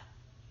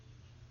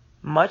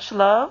 much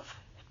love,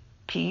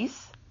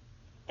 peace,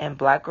 and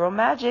Black Girl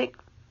Magic.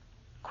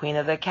 Queen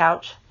of the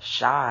Couch,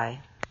 Shy.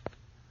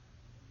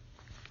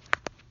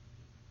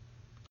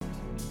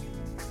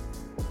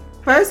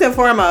 First and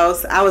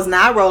foremost, I was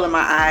not rolling my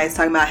eyes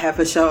talking about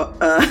heifer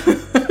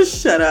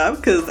shut up,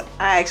 because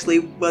I actually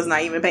was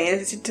not even paying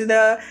attention to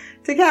the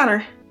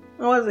counter.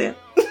 What was it?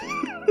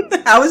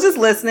 I was just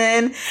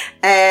listening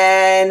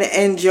and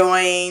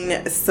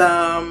enjoying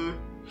some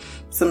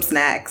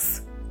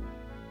snacks.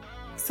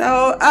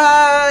 So,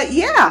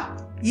 yeah,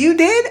 you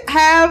did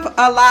have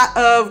a lot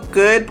of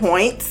good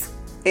points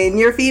in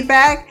your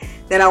feedback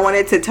that I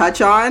wanted to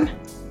touch on,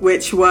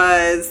 which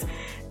was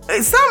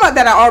some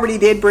that I already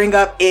did bring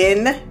up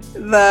in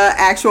the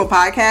actual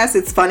podcast.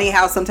 It's funny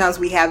how sometimes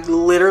we have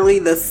literally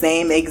the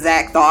same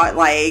exact thought.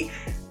 Like,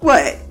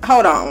 what?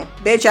 Hold on,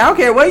 bitch, I don't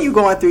care what you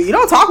going through. You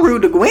don't talk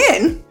rude to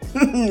Gwen.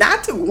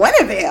 Not to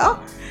Guinevere.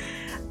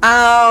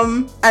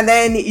 And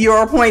then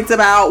your points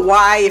about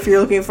why, if you're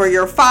looking for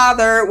your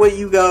father, would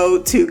you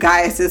go to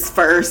Gaius's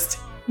first,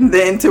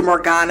 then to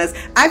Morgana's?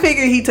 I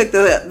figured he took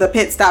the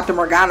pit stop to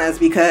Morgana's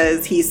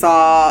because he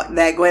saw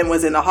that Gwen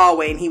was in the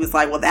hallway and he was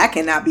like, well, that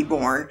cannot be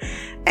born,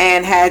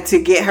 and had to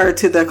get her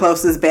to the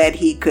closest bed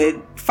he could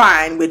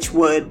find, which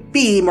would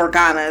be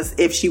Morgana's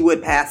if she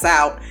would pass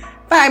out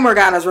by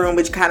Morgana's room,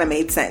 which kind of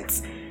made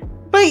sense.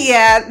 But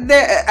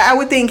yeah, I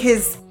would think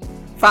his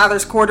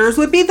father's quarters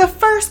would be the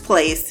first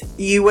place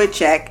you would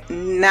check,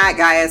 not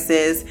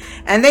Gaius's.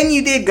 And then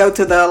you did go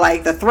to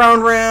the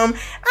throne room.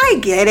 I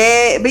get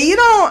it, but you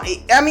don't,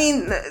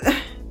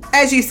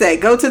 as you say,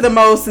 go to the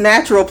most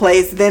natural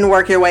place, then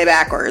work your way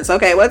backwards.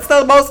 Okay, what's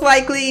the most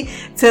likely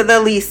to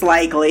the least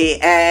likely?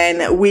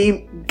 And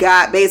we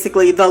got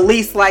basically the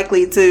least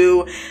likely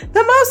to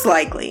the most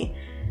likely.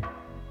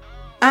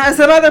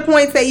 Some other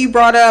points that you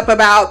brought up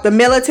about the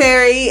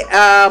military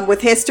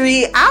with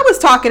history. I was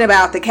talking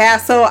about the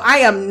castle. I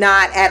am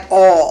not at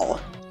all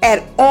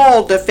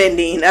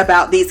defending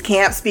about these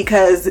camps,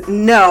 because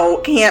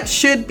no, camps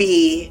should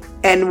be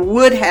and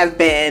would have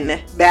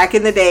been back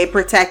in the day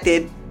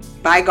protected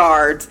by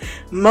guards.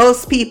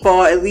 Most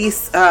people, at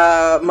least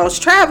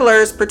most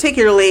travelers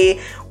particularly,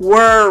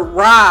 were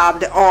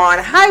robbed on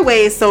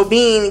highways, so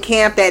being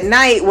camped at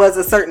night was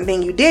a certain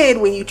thing you did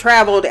when you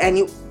traveled,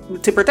 and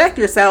to protect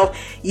yourself,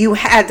 you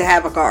had to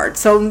have a guard.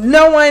 So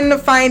no one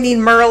finding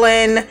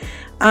Merlin.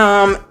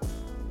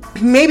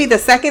 Maybe the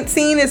second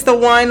scene is the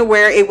one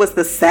where it was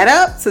the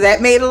setup, so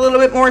that made a little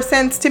bit more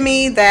sense to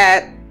me,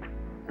 that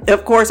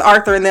Of course,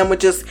 Arthur and them would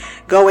just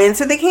go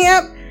into the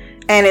camp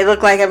and it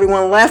looked like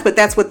everyone left, but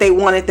that's what they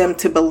wanted them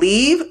to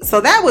believe.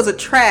 So that was a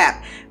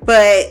trap.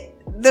 But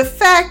the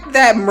fact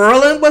that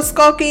Merlin was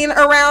skulking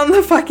around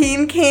the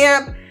fucking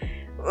camp,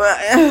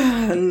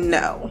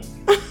 no.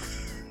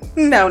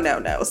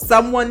 No.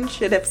 Someone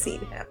should have seen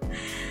him.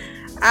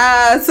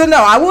 So no,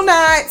 I will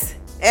not.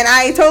 And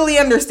I totally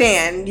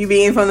understand you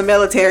being from the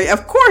military.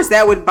 Of course,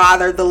 that would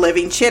bother the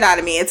living shit out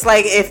of me. It's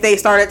like if they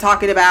started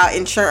talking about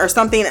insurance or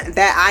something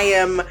that I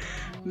am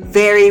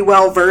very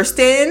well versed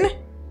in.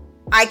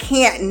 I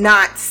can't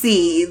not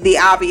see the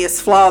obvious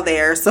flaw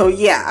there. So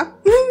yeah,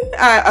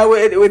 I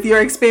would, with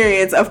your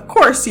experience, of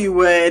course you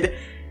would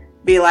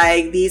be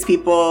like, these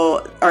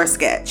people are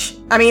sketch.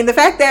 I mean, the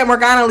fact that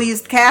Morgana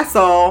leaves the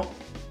castle.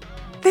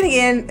 Then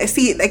again,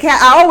 see,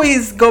 I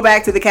always go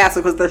back to the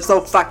castle because they're so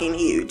fucking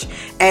huge.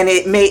 And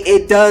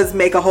it does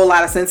make a whole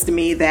lot of sense to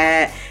me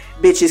that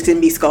bitches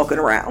can be skulking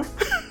around.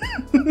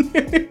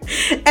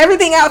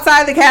 Everything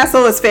outside the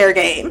castle is fair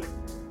game.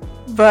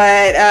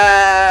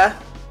 But,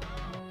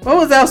 what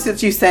was else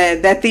that you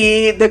said? That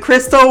the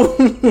crystal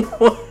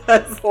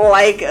was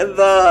like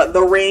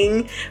the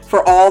ring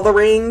for all the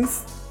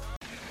rings?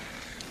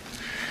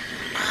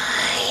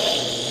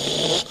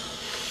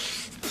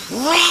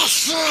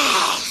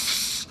 Precious!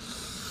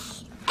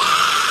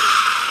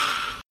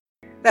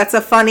 That's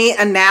a funny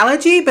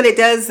analogy, but it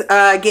does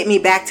get me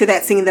back to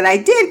that scene that I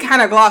did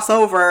kind of gloss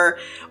over,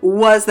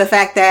 was the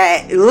fact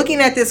that looking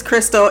at this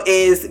crystal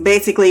is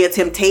basically a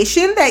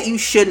temptation that you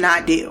should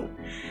not do.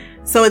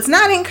 So it's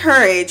not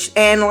encouraged,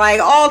 and like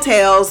all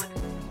tales,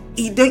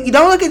 you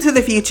don't look into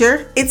the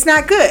future. It's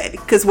not good,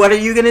 because what are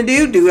you going to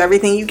do? Do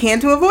everything you can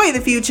to avoid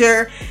the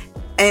future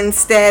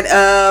instead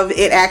of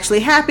it actually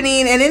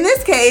happening. And in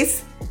this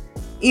case,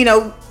 you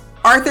know,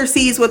 Arthur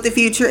sees what the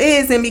future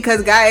is, and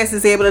because Gaius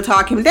is able to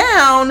talk him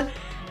down,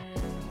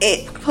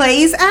 it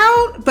plays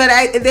out. But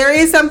there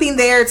is something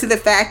there to the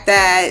fact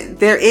that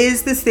there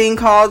is this thing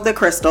called the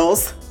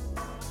crystals.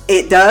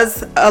 It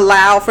does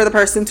allow for the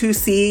person to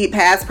see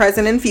past,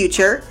 present, and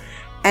future,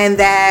 and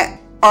that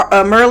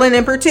Merlin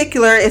in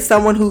particular is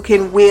someone who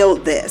can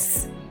wield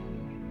this.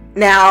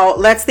 Now,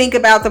 let's think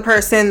about the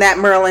person that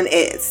Merlin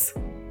is,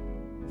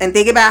 and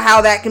think about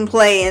how that can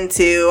play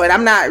into,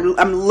 and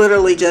I'm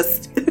literally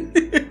just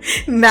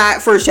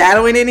not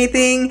foreshadowing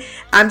anything.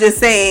 I'm just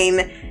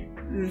saying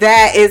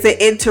that is an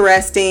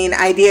interesting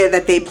idea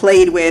that they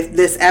played with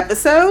this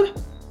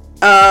episode,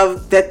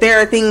 of that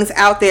there are things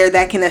out there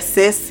that can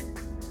assist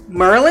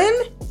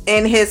Merlin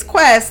in his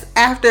quest,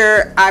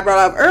 after I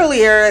brought up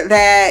earlier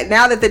that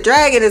now that the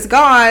dragon is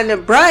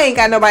gone, Brian ain't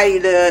got nobody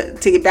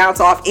to bounce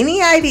off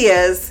any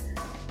ideas,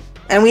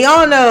 and we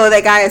all know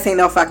that Gaius ain't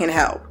no fucking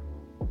help.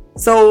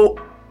 So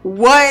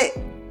what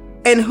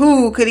and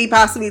who could he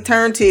possibly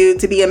turn to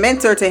be a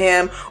mentor to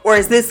him? Or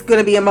is this going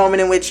to be a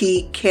moment in which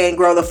he can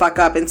grow the fuck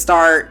up and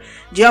start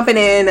jumping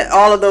in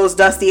all of those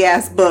dusty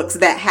ass books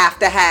that have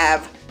to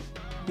have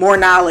more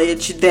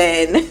knowledge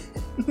than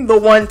the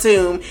one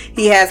tomb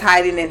he has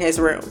hiding in his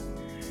room?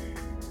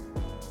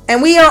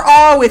 And we are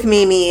all with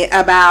Mimi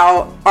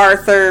about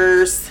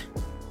Merlin's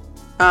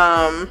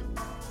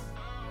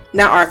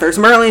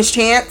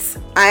chance.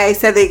 I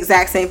said the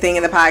exact same thing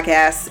in the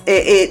podcast.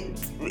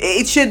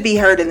 It should be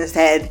heard in his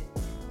head.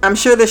 I'm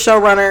sure the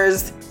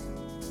showrunners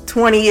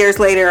 20 years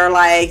later are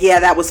like, yeah,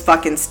 that was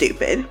fucking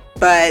stupid.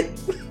 But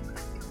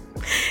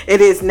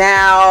it is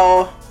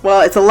now,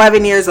 well, it's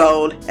 11 years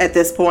old at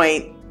this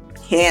point.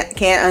 Can't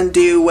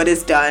undo what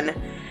is done,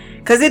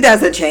 because it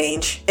doesn't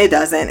change. It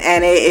doesn't,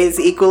 and it is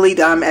equally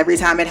dumb every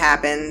time it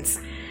happens.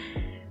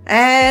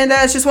 And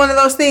it's just one of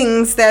those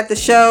things that the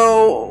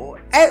show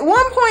at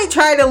one point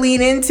tried to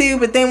lean into,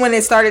 but then when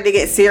it started to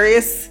get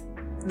serious,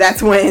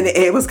 that's when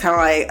it was kind of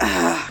like,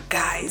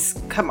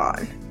 guys, come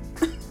on.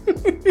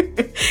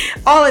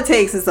 All it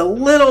takes is a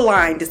little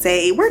line to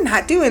say, we're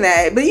not doing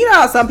that. But you know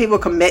how some people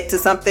commit to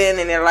something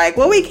and they're like,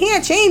 well, we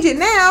can't change it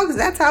now because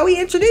that's how we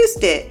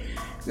introduced it.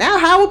 Now,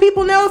 how will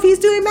people know if he's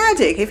doing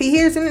magic? If he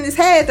hears it in his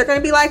head, they're going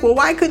to be like, well,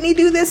 why couldn't he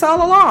do this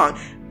all along?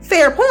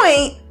 Fair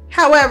point.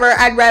 However,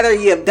 I'd rather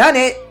you have done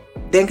it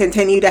than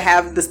continue to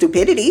have the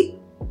stupidity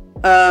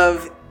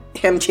of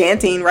him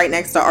chanting right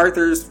next to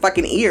Arthur's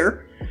fucking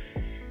ear.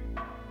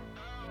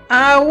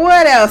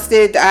 What else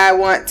did I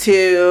want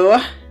to...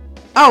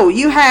 Oh,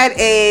 you had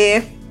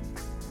a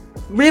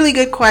really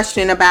good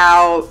question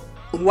about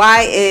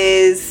why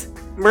is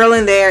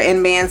Merlin there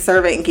in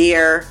manservant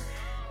gear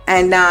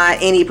and not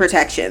any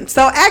protection.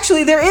 So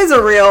actually there is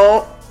a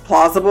real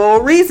plausible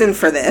reason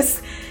for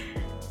this.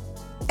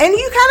 And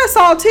you kind of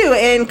saw too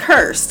in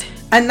Cursed.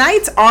 A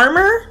knight's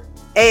armor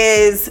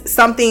is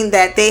something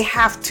that they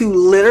have to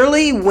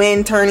literally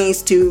win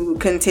tourneys to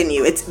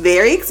continue. It's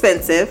very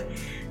expensive.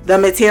 The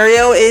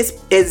material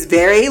is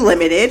very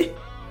limited.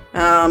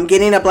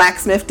 Getting a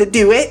blacksmith to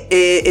do it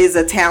is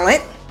a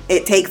talent.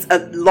 It takes a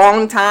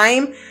long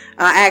time.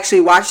 I actually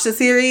watched the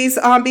series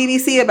on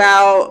BBC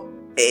about,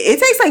 it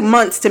takes like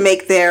months to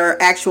make their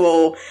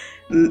actual,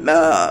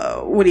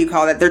 what do you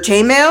call that? Their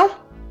chainmail.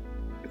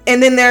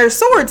 And then their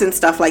swords and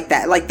stuff like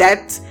that. Like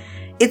that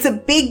it's a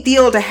big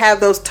deal to have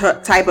those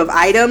type of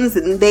items,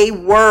 and they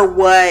were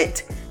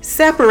what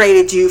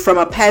separated you from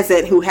a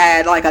peasant who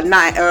had like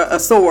a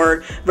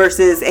sword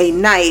versus a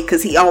knight,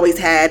 because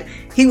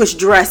he was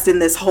dressed in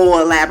this whole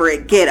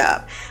elaborate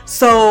getup.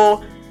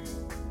 So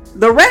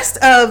the rest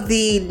of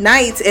the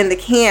knights in the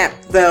camp,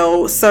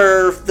 though,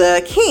 serve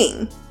the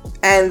king,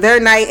 and their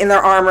knight and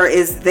their armor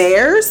is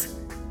theirs.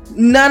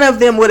 None of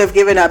them would have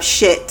given up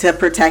shit to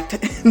protect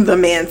the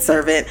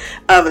manservant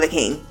of the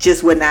king.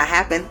 Just would not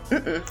happen.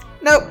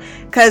 Nope.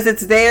 Because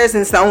it's theirs,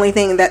 and it's the only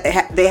thing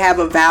that they have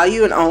of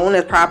value and own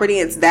as property.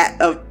 It's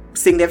that of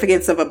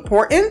significance, of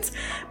importance.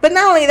 But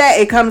not only that,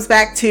 it comes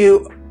back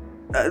to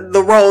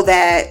the role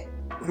that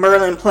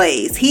Merlin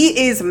plays.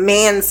 He is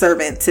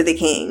manservant to the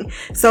king.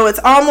 So it's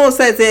almost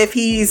as if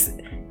he's,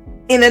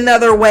 in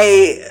another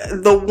way,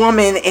 the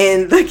woman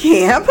in the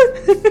camp.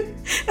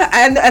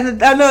 And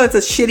I know it's a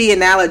shitty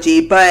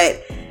analogy,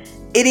 but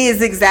it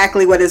is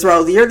exactly what his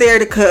role is. You're there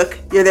to cook,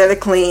 you're there to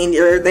clean,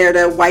 you're there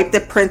to wipe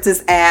the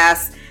prince's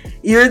ass,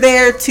 you're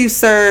there to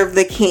serve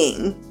the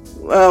king.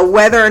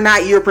 Whether or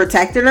not you're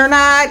protected or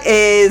not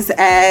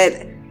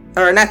the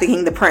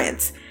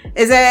prince,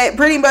 is at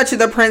pretty much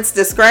the prince's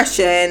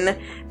discretion.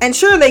 And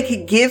sure, they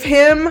could give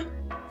him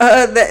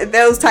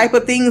those type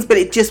of things, but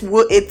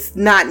it's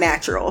not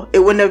natural. It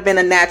wouldn't have been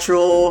a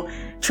natural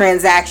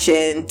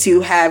transaction to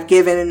have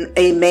given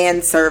a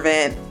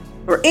manservant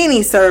or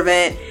any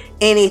servant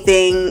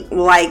anything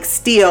like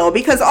steel,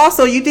 because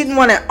also you didn't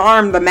want to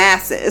arm the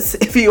masses.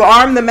 If you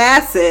arm the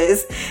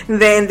masses,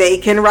 then they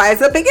can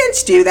rise up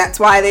against you. That's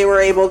why they were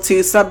able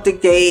to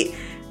subjugate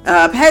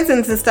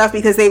peasants and stuff,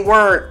 because they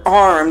weren't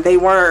armed. They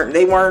weren't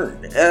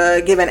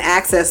given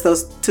access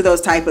to those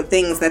type of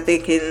things that they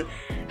can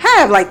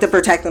have, like to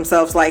protect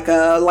themselves, like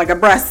a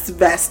breast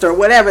vest or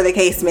whatever the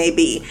case may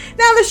be.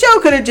 Now the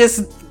show could have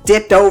just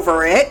dipped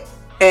over it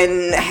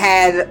and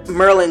had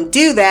Merlin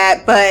do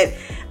that, but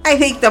I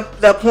think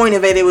the point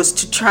of it was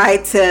to try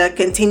to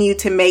continue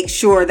to make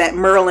sure that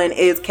Merlin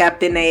is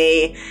kept in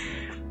a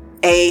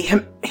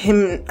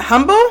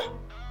humble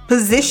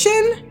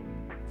position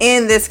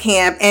in this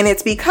camp, and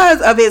it's because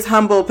of his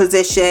humble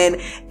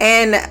position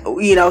and,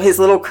 you know, his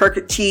little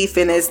kerchief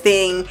and his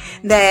thing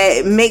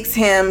that makes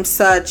him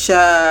such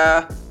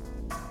a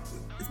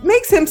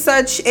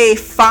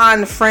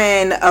fond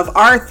friend of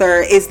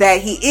Arthur, is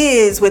that he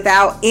is,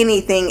 without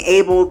anything,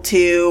 able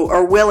to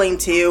or willing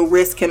to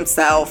risk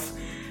himself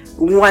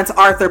once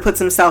Arthur puts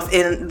himself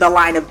in the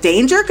line of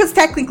danger, because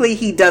technically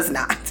he does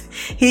not.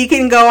 He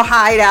can go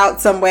hide out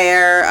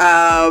somewhere,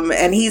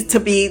 and he's to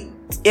be,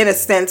 in a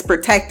sense,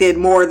 protected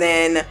more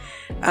than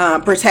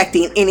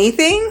protecting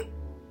anything,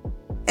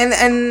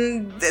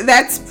 and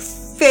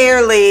that's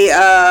fairly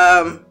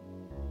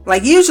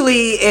like,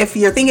 usually if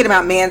you're thinking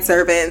about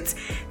manservants,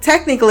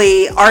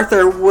 technically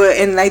Arthur would,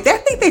 and I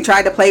think they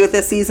tried to play with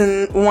this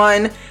season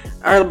 1,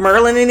 or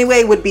Merlin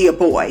anyway, would be a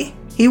boy.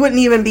 He wouldn't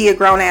even be a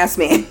grown-ass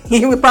man.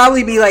 He would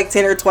probably be like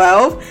 10 or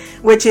 12,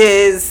 which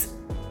is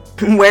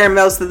where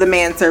most of the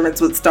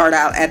manservants would start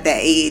out at that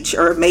age,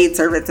 or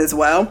maidservants as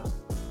well.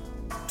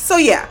 So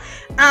yeah,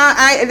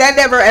 that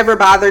never ever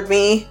bothered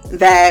me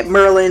that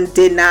Merlin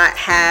did not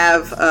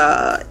have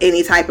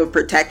any type of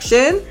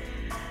protection.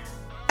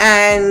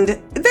 And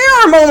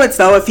there are moments,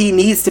 though, if he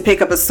needs to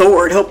pick up a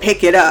sword, he'll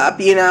pick it up.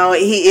 You know,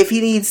 if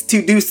he needs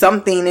to do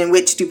something in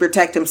which to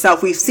protect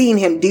himself, we've seen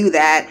him do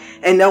that,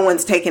 and no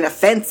one's taken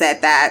offense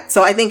at that.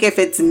 So I think if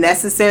it's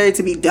necessary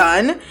to be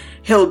done,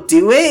 he'll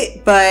do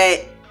it.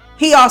 But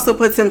he also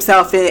puts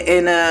himself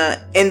in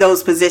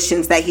those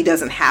positions that he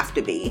doesn't have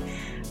to be.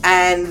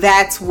 And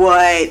that's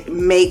what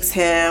makes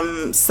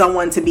him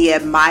someone to be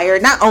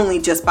admired, not only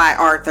just by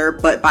Arthur,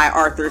 but by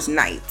Arthur's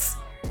knights.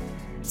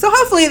 So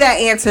hopefully that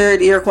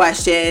answered your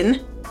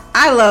question.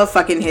 I love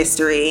fucking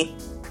history.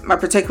 I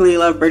particularly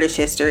love British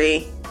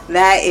history.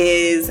 That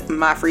is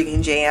my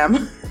freaking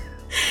jam.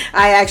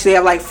 I actually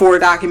have like 4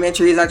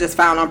 documentaries I just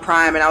found on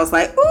Prime, and I was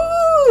like,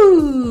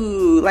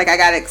 ooh, like I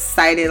got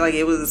excited like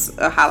it was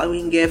a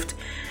Halloween gift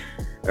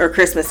or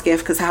Christmas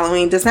gift, because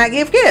Halloween does not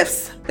give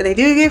gifts, but they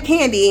do give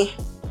candy.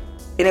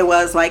 And it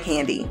was like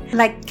candy.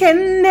 Like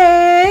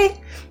candy.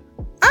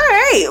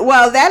 Alright,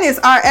 well, that is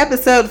our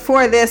episode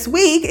for this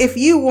week. If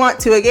you want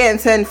to, again,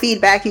 send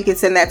feedback, you can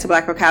send that to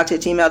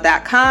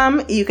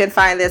blackgirlcouch@gmail.com. You can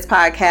find this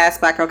podcast,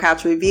 Black Girl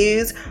Couch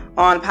Reviews,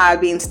 on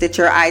Podbean,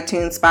 Stitcher,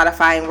 iTunes,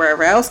 Spotify, and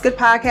wherever else good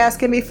podcasts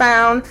can be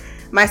found.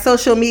 My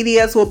social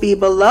medias will be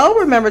below.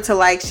 Remember to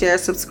like, share,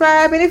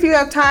 subscribe, and if you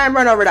have time,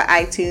 run over to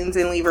iTunes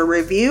and leave a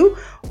review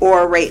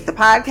or rate the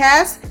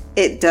podcast.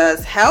 It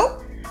does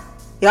help.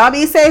 Y'all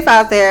be safe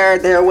out there.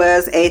 There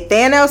was a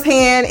Thanos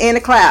hand in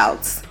the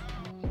clouds.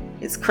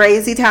 It's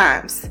crazy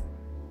times.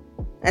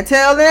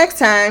 Until the next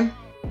time,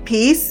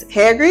 peace,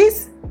 hair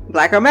grease,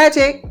 Black Girl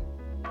Magic.